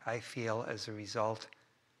hurt I feel as a result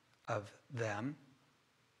of them.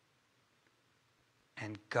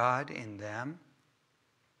 And God in them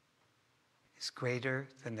is greater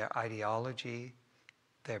than their ideology,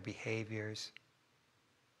 their behaviors.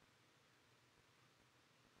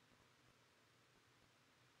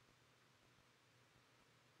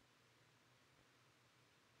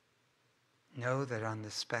 Know that on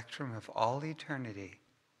the spectrum of all eternity,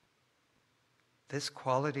 this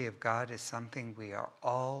quality of God is something we are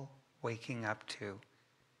all waking up to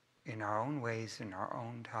in our own ways, in our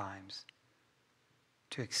own times,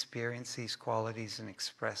 to experience these qualities and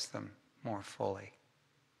express them more fully.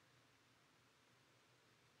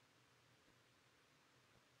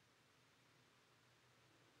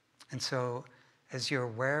 And so, as you're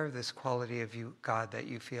aware of this quality of you, God, that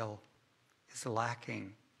you feel is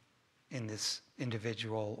lacking in this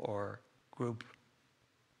individual or group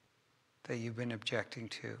that you've been objecting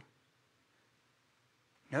to,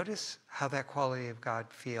 notice how that quality of God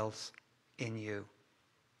feels in you.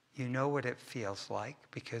 You know what it feels like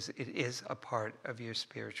because it is a part of your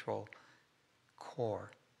spiritual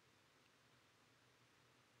core.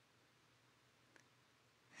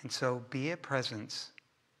 And so be a presence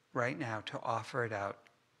right now to offer it out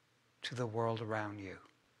to the world around you,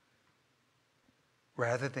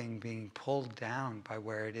 rather than being pulled down by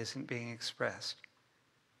where it isn't being expressed.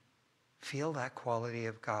 Feel that quality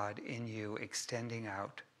of God in you extending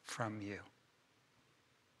out from you.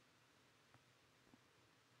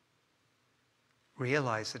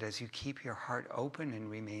 Realize that as you keep your heart open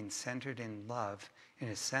and remain centered in love, in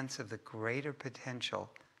a sense of the greater potential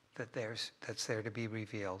that's there to be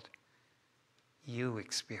revealed, you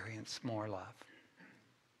experience more love.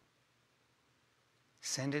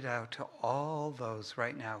 Send it out to all those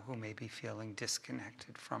right now who may be feeling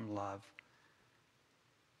disconnected from love.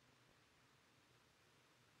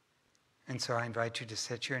 And so I invite you to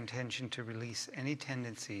set your intention to release any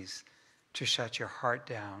tendencies to shut your heart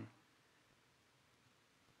down,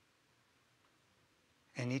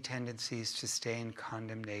 any tendencies to stay in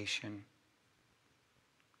condemnation.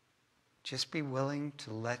 Just be willing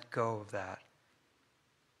to let go of that.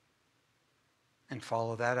 And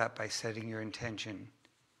follow that up by setting your intention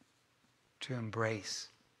to embrace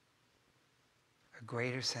a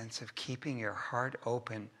greater sense of keeping your heart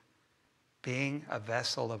open, being a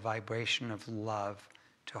vessel, a vibration of love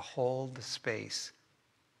to hold the space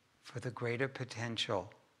for the greater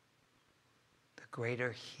potential, the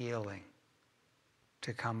greater healing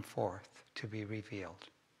to come forth, to be revealed.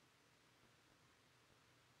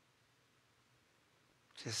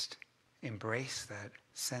 Just embrace that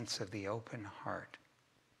sense of the open heart.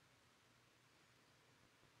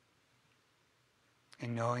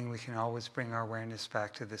 And knowing we can always bring our awareness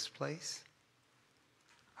back to this place,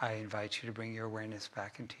 I invite you to bring your awareness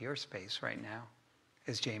back into your space right now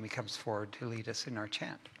as Jamie comes forward to lead us in our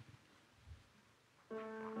chant.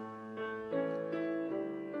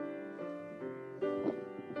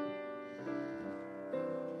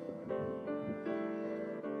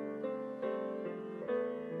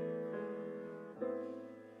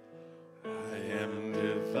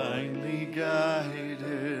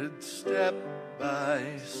 Guided step by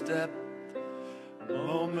step,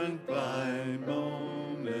 moment by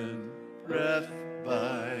moment, breath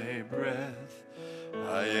by breath.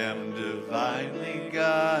 I am divinely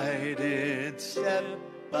guided step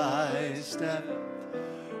by step,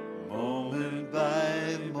 moment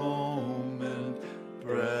by moment,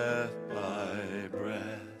 breath by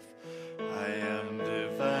breath. I am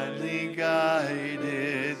divinely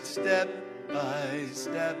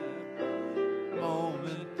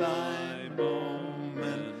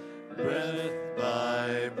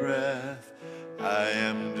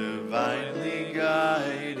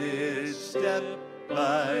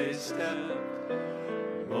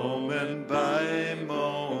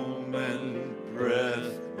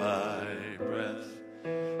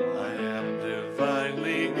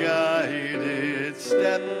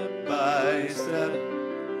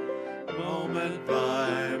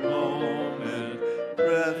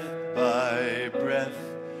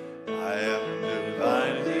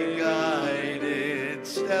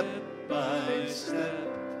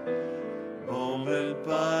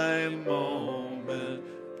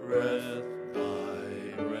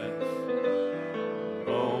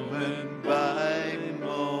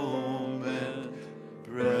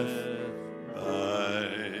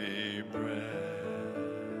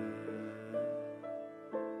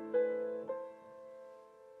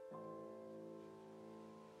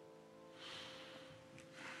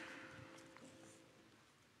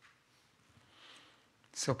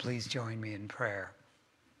So please join me in prayer.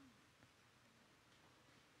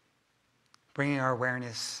 Bringing our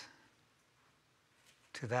awareness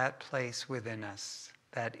to that place within us,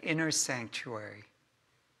 that inner sanctuary,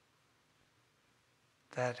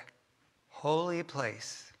 that holy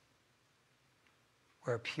place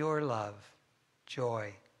where pure love,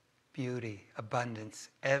 joy, beauty, abundance,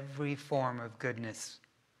 every form of goodness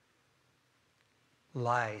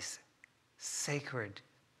lies sacred,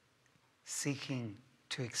 seeking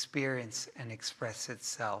to experience and express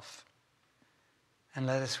itself. And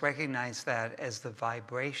let us recognize that as the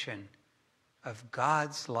vibration of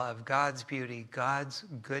God's love, God's beauty, God's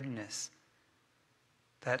goodness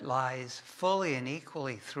that lies fully and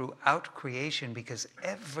equally throughout creation, because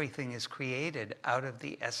everything is created out of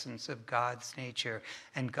the essence of God's nature,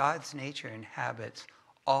 and God's nature inhabits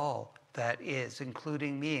all that is,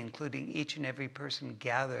 including me, including each and every person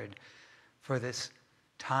gathered for this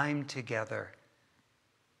time together.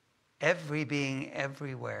 Every being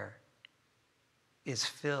everywhere is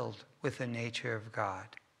filled with the nature of God.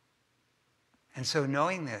 And so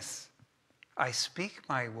knowing this, I speak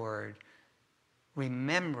my word,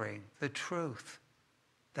 remembering the truth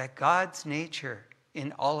that God's nature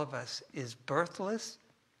in all of us is birthless,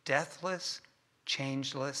 deathless,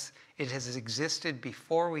 changeless. It has existed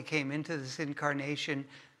before we came into this incarnation.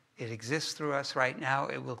 It exists through us right now.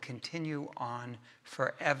 It will continue on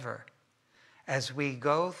forever. As we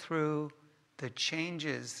go through the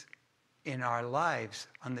changes in our lives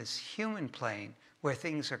on this human plane, where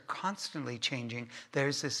things are constantly changing,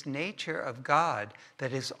 there's this nature of God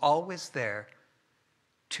that is always there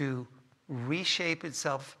to reshape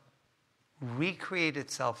itself, recreate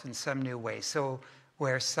itself in some new way. So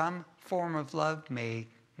where some form of love may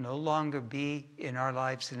no longer be in our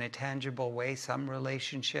lives in a tangible way, some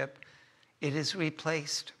relationship, it is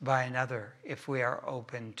replaced by another if we are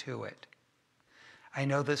open to it. I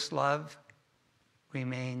know this love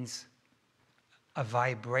remains a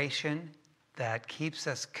vibration that keeps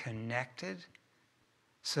us connected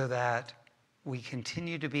so that we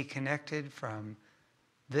continue to be connected from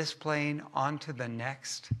this plane onto the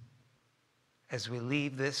next as we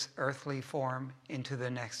leave this earthly form into the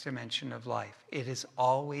next dimension of life. It is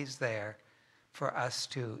always there for us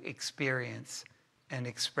to experience and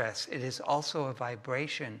express. It is also a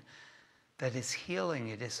vibration that is healing.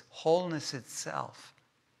 It is wholeness itself.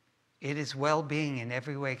 It is well-being in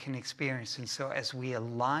every way can experience. And so as we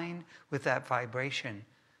align with that vibration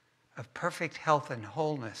of perfect health and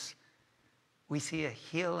wholeness, we see a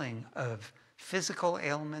healing of physical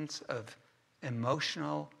ailments, of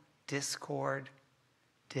emotional discord,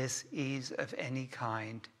 dis-ease of any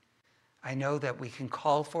kind. I know that we can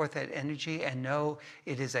call forth that energy and know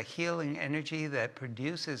it is a healing energy that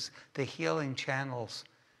produces the healing channels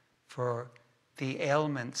for the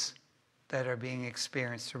ailments that are being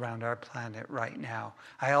experienced around our planet right now.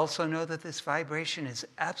 I also know that this vibration is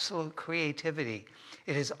absolute creativity.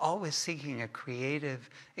 It is always seeking a creative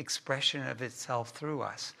expression of itself through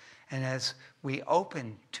us. And as we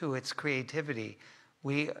open to its creativity,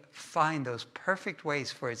 we find those perfect ways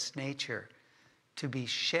for its nature to be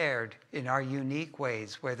shared in our unique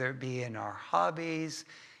ways, whether it be in our hobbies,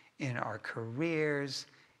 in our careers,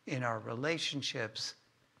 in our relationships.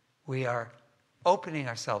 We are opening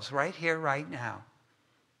ourselves right here, right now,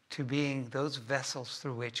 to being those vessels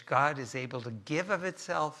through which God is able to give of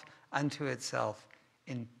itself unto itself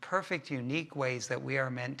in perfect, unique ways that we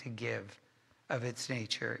are meant to give of its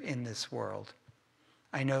nature in this world.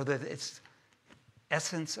 I know that its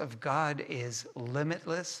essence of God is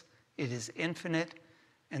limitless, it is infinite,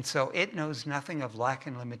 and so it knows nothing of lack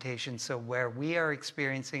and limitation. So where we are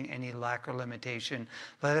experiencing any lack or limitation,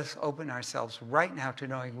 let us open ourselves right now to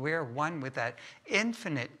knowing we're one with that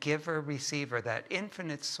infinite giver-receiver, that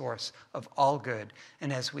infinite source of all good.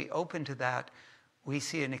 And as we open to that, we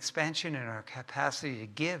see an expansion in our capacity to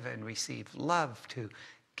give and receive love, to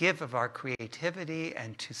give of our creativity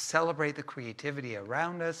and to celebrate the creativity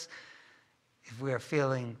around us. If we are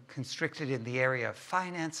feeling constricted in the area of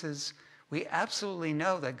finances, we absolutely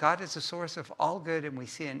know that God is the source of all good, and we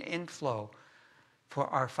see an inflow for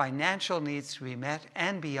our financial needs to be met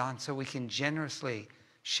and beyond, so we can generously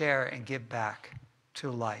share and give back to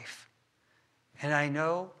life. And I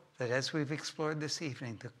know that as we've explored this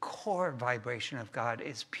evening, the core vibration of God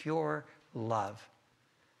is pure love.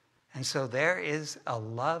 And so there is a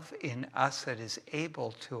love in us that is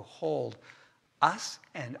able to hold us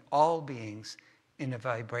and all beings in a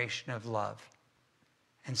vibration of love.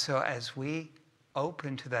 And so as we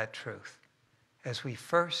open to that truth, as we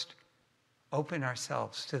first open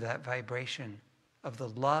ourselves to that vibration of the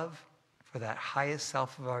love for that highest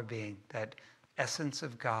self of our being, that essence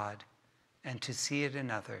of God, and to see it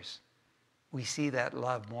in others, we see that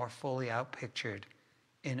love more fully outpictured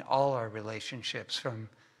in all our relationships, from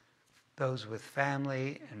those with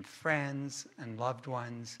family and friends and loved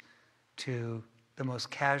ones to the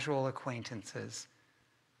most casual acquaintances.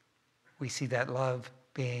 We see that love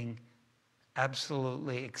being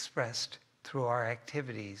absolutely expressed through our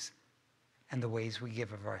activities and the ways we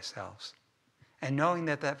give of ourselves. And knowing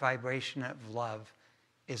that that vibration of love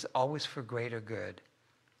is always for greater good,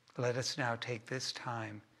 let us now take this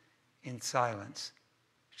time in silence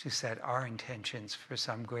to set our intentions for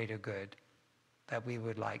some greater good that we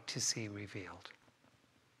would like to see revealed.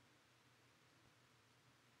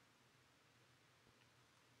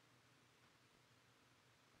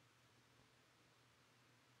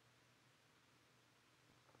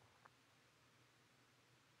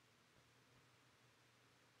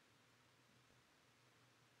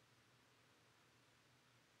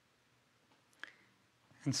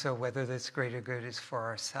 And so whether this greater good is for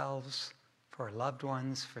ourselves, for our loved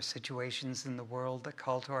ones, for situations in the world that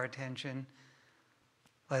call to our attention,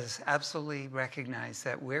 let us absolutely recognize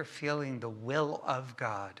that we're feeling the will of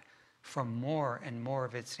God for more and more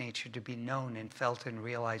of its nature to be known and felt and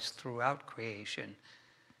realized throughout creation.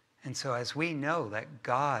 And so as we know that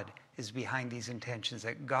God is behind these intentions,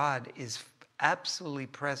 that God is absolutely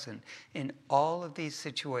present in all of these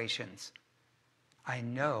situations, I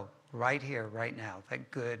know right here, right now,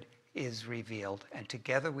 that good is revealed. And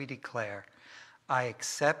together we declare, I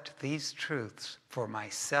accept these truths for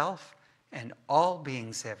myself and all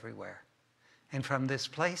beings everywhere. And from this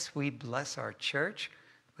place, we bless our church.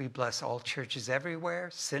 We bless all churches everywhere,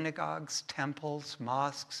 synagogues, temples,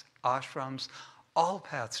 mosques, ashrams, all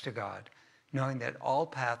paths to God, knowing that all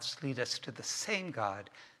paths lead us to the same God,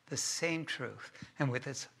 the same truth. And with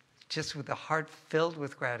this, just with a heart filled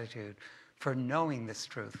with gratitude for knowing this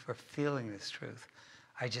truth, for feeling this truth,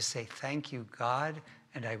 I just say thank you, God,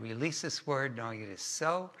 and I release this word knowing it is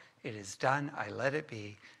so, it is done, I let it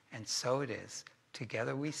be, and so it is.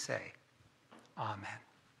 Together we say, Amen.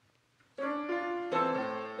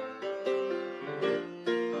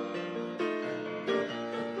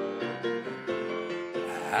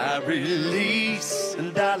 I release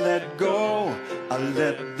and I let go. I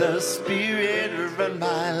let the Spirit run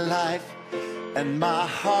my life, and my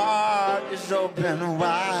heart is open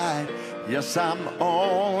wide. Yes, I'm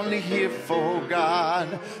only here for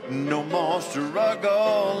God. No more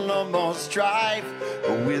struggle, no more strife.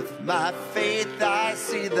 With my faith I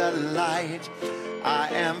see the light. I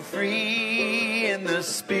am free in the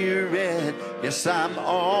Spirit. Yes, I'm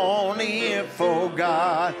only here for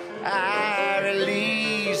God. I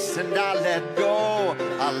release and I let go.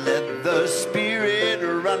 I let the Spirit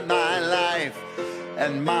run my life,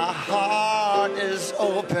 and my heart is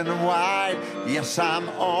open wide. Yes, I'm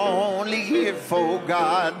only here for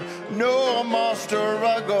God. No more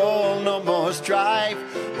struggle, no more strife.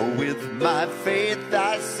 With my faith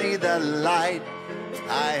I see the light.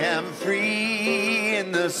 I am free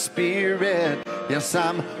in the Spirit. Yes,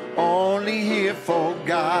 I'm only here for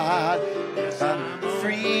God. Yes, I'm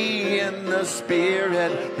free in the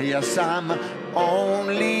Spirit. Yes, I'm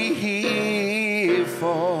only here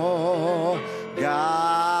for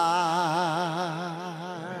God.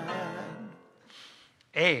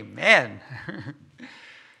 Amen.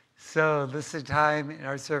 So this is a time in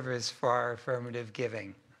our service for our affirmative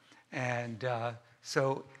giving. And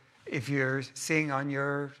so if you're seeing on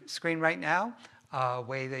your screen right now, a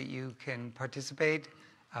way that you can participate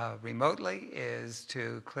remotely is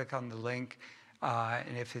to click on the link.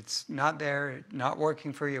 And if it's not there, not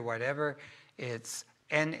working for you, whatever, it's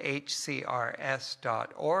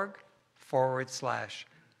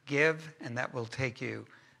nhcrs.org/give, and that will take you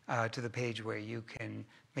to the page where you can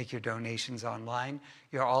make your donations online.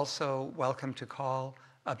 You're also welcome to call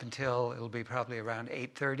up until, it'll be probably around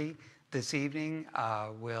 8:30 this evening.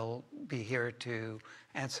 We'll be here to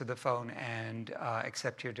answer the phone and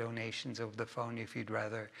accept your donations over the phone if you'd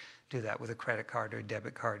rather do that with a credit card or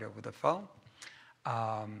debit card over the phone.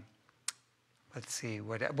 Let's see,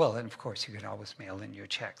 well, and of course you can always mail in your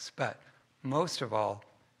checks. But most of all,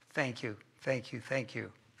 thank you, thank you, thank you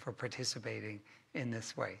for participating in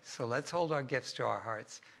this way. So let's hold our gifts to our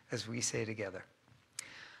hearts as we say together.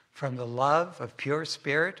 From the love of pure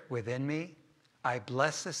spirit within me, I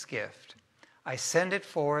bless this gift. I send it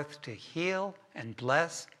forth to heal and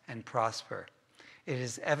bless and prosper. It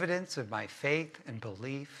is evidence of my faith and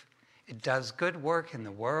belief. It does good work in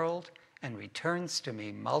the world and returns to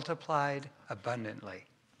me multiplied abundantly.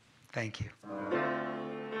 Thank you.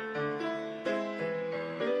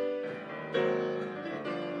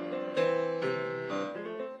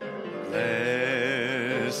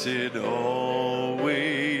 Blessed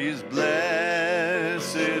always, blessed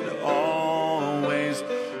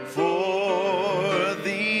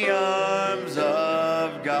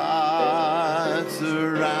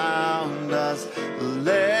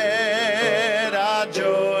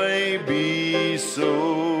be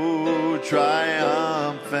so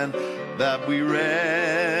triumphant that we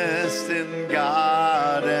rest in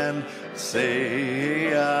God and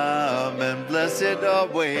say amen. Blessed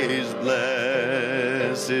always,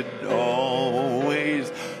 blessed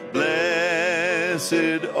always,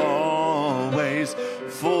 blessed always,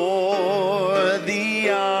 for the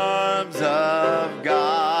arms of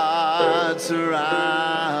God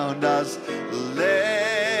surround us.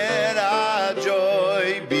 Let our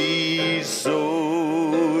joy be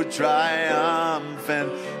so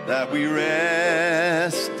triumphant that we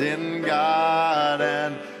rest in God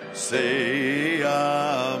and say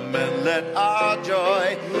amen. Let our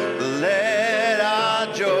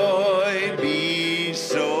joy be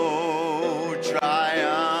so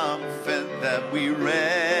triumphant that we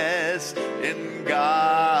rest in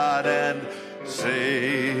God and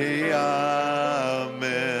say amen.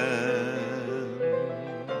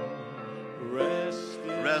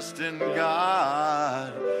 Rest in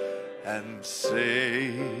God and say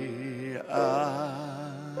amen.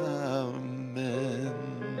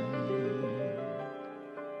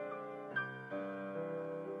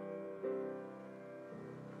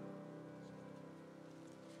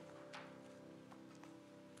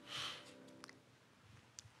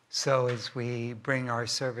 So as we bring our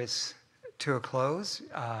service to a close,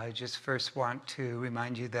 I just first want to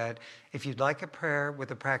remind you that if you'd like a prayer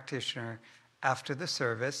with a practitioner after the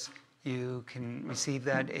service, you can receive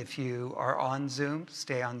that. If you are on Zoom,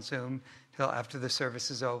 stay on Zoom till after the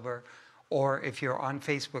service is over. Or if you're on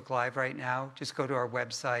Facebook Live right now, just go to our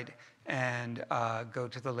website and go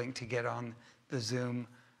to the link to get on the Zoom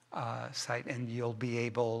site, and you'll be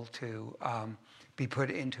able to be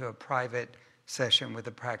put into a private session with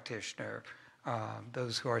a practitioner.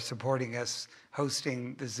 Those who are supporting us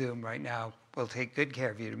hosting the Zoom right now will take good care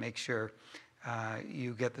of you to make sure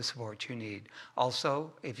you get the support you need.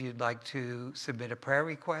 Also, if you'd like to submit a prayer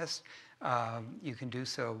request, you can do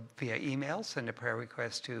so via email. Send a prayer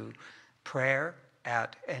request to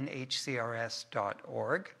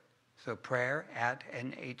prayer@nhcrs.org. So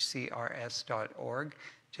prayer@nhcrs.org.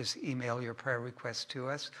 Just email your prayer request to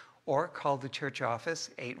us, or call the church office,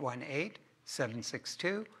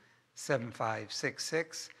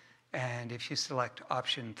 818-762-7566. And if you select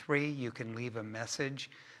option 3, you can leave a message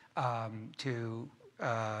to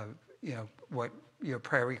what your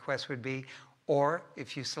prayer request would be. Or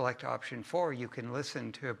if you select option 4, you can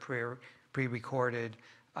listen to a pre-recorded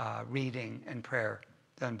reading and prayer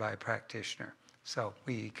done by a practitioner. So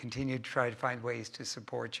we continue to try to find ways to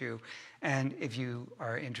support you. And if you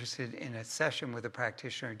are interested in a session with a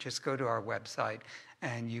practitioner, just go to our website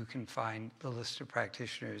and you can find the list of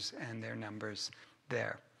practitioners and their numbers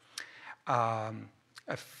there. A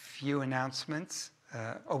few announcements.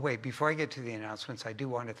 Before I get to the announcements, I do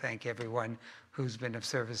want to thank everyone who's been of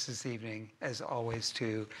service this evening, as always,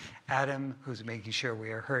 to Adam, who's making sure we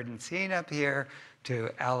are heard and seen up here,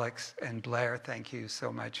 to Alex and Blair, thank you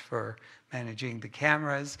so much for managing the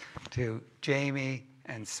cameras, to Jamie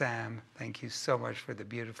and Sam, thank you so much for the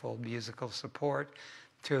beautiful musical support,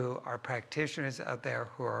 to our practitioners out there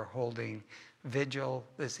who are holding vigil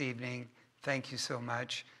this evening, thank you so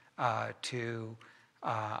much, I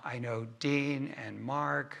know Dean and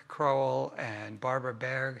Mark Crowell and Barbara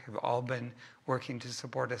Berg have all been working to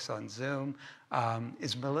support us on Zoom.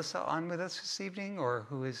 Is Melissa on with us this evening, or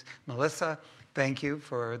who is Melissa? Thank you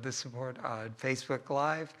for the support on Facebook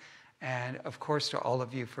Live. And of course, to all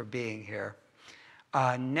of you for being here.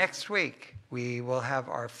 Next week, we will have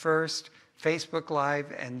our first Facebook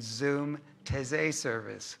Live and Zoom Taizé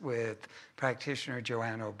service with practitioner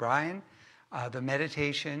Joanne O'Brien. The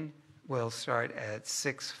meditation will start at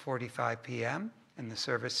 6:45 p.m. and the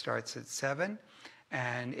service starts at 7.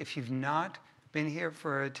 And if you've not been here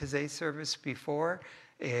for a Taizé service before,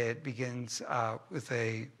 it begins with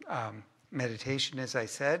a meditation, as I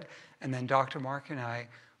said, and then Dr. Mark and I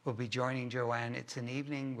will be joining Joanne. It's an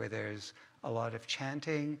evening where there's a lot of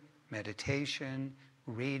chanting, meditation,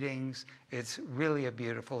 readings. It's really a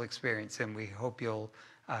beautiful experience, and we hope you'll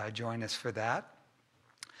join us for that.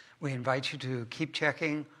 We invite you to keep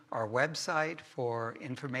checking our website for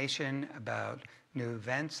information about new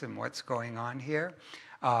events and what's going on here.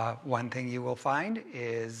 One thing you will find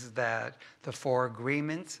is that the 4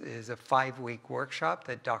 Agreements is a 5-week workshop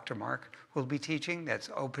that Dr. Mark will be teaching that's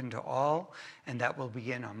open to all, and that will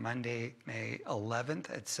begin on Monday, May 11th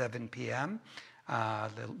at 7 p.m.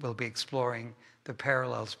 We'll be exploring the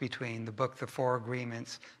parallels between the book The 4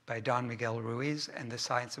 Agreements by Don Miguel Ruiz and the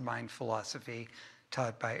Science of Mind philosophy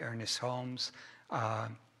taught by Ernest Holmes.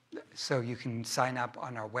 So you can sign up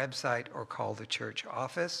on our website or call the church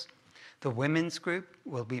office. The women's group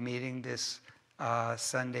will be meeting this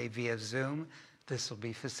Sunday via Zoom. This will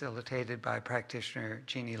be facilitated by practitioner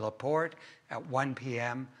Jeannie Laporte at 1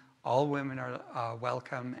 p.m. All women are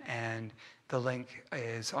welcome, and the link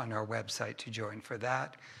is on our website to join for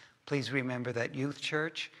that. Please remember that Youth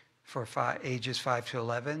Church for ages 5 to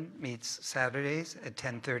 11 meets Saturdays at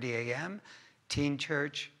 10:30 a.m. Teen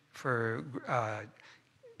Church for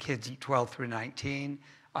kids 12 through 19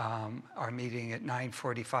 are meeting at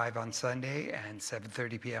 9:45 on Sunday and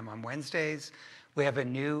 7:30 p.m. on Wednesdays. We have a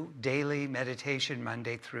new daily meditation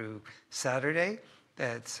Monday through Saturday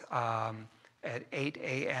that's at 8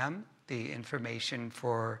 a.m. The information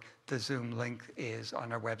for the Zoom link is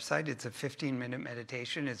on our website. It's a 15-minute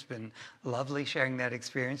meditation. It's been lovely sharing that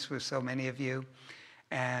experience with so many of you.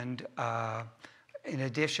 And in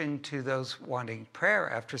addition to those wanting prayer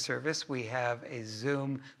after service, we have a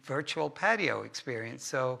Zoom virtual patio experience.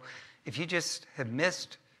 So if you just have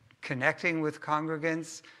missed connecting with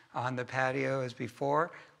congregants on the patio as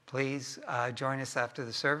before, please join us after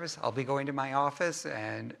the service. I'll be going to my office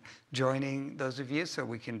and joining those of you so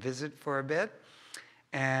we can visit for a bit.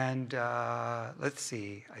 And let's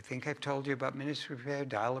see, I think I've told you about Ministry Prayer,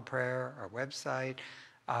 Dial a Prayer, our website,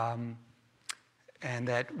 and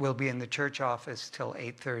that will be in the church office till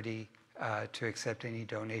 8:30 to accept any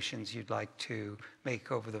donations you'd like to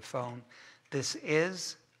make over the phone. This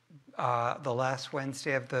is the last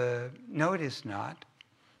Wednesday of the, no it is not.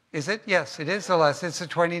 Is it? Yes, it is the last. It's the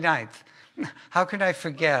 29th. How can I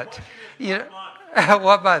forget? You know,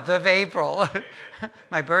 what month? Of April.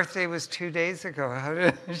 My birthday was 2 days ago.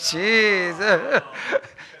 Jeez.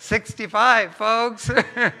 65, folks.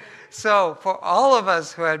 So for all of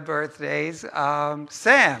us who had birthdays,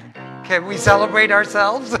 Sam, can we celebrate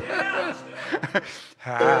ourselves?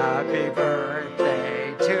 Happy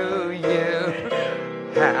birthday to you.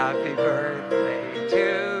 Happy birthday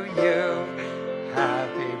to you.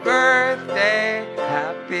 Happy birthday,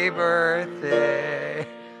 happy birthday,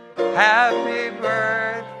 happy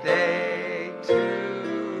birthday to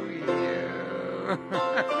you.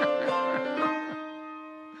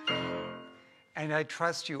 And I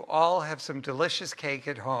trust you all have some delicious cake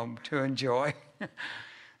at home to enjoy.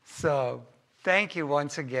 So thank you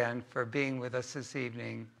once again for being with us this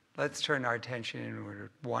evening. Let's turn our attention inward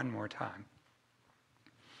one more time.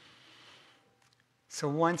 So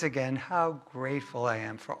once again, how grateful I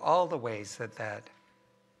am for all the ways that that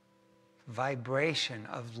vibration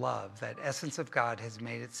of love, that essence of God has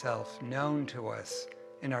made itself known to us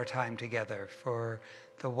in our time together, for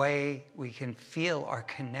the way we can feel our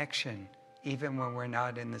connection even when we're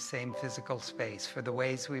not in the same physical space, for the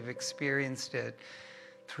ways we've experienced it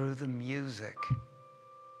through the music,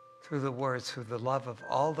 through the words, through the love of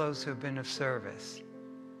all those who've been of service.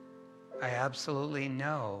 I absolutely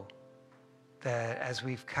know that as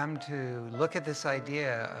we've come to look at this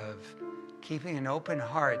idea of keeping an open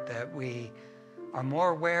heart, that we are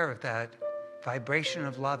more aware of that vibration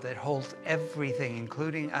of love that holds everything,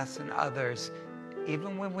 including us and others,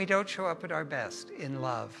 even when we don't show up at our best in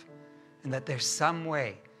love, and that there's some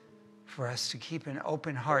way for us to keep an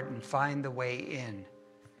open heart and find the way in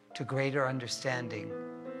to greater understanding,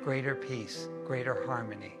 greater peace, greater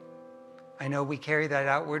harmony. I know we carry that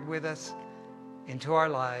outward with us into our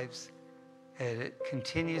lives, and it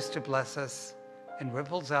continues to bless us and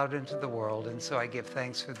ripples out into the world. And so I give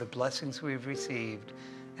thanks for the blessings we've received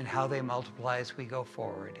and how they multiply as we go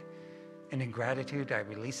forward. And in gratitude, I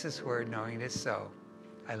release this word knowing it is so.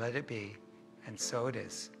 I let it be, and so it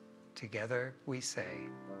is. Together we say,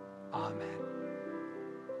 Amen.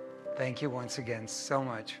 Thank you once again so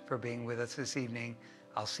much for being with us this evening.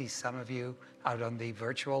 I'll see some of you out on the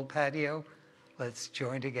virtual patio. Let's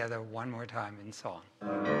join together one more time in song.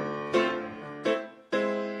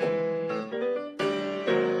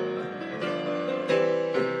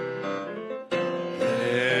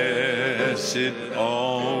 Blessed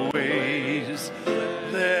always,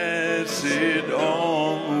 blessed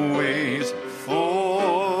always,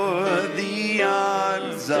 for the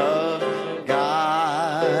arms of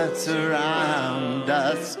God surround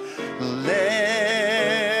us.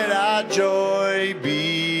 Let our joy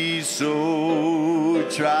be so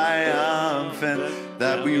triumphant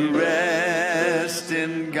that we rest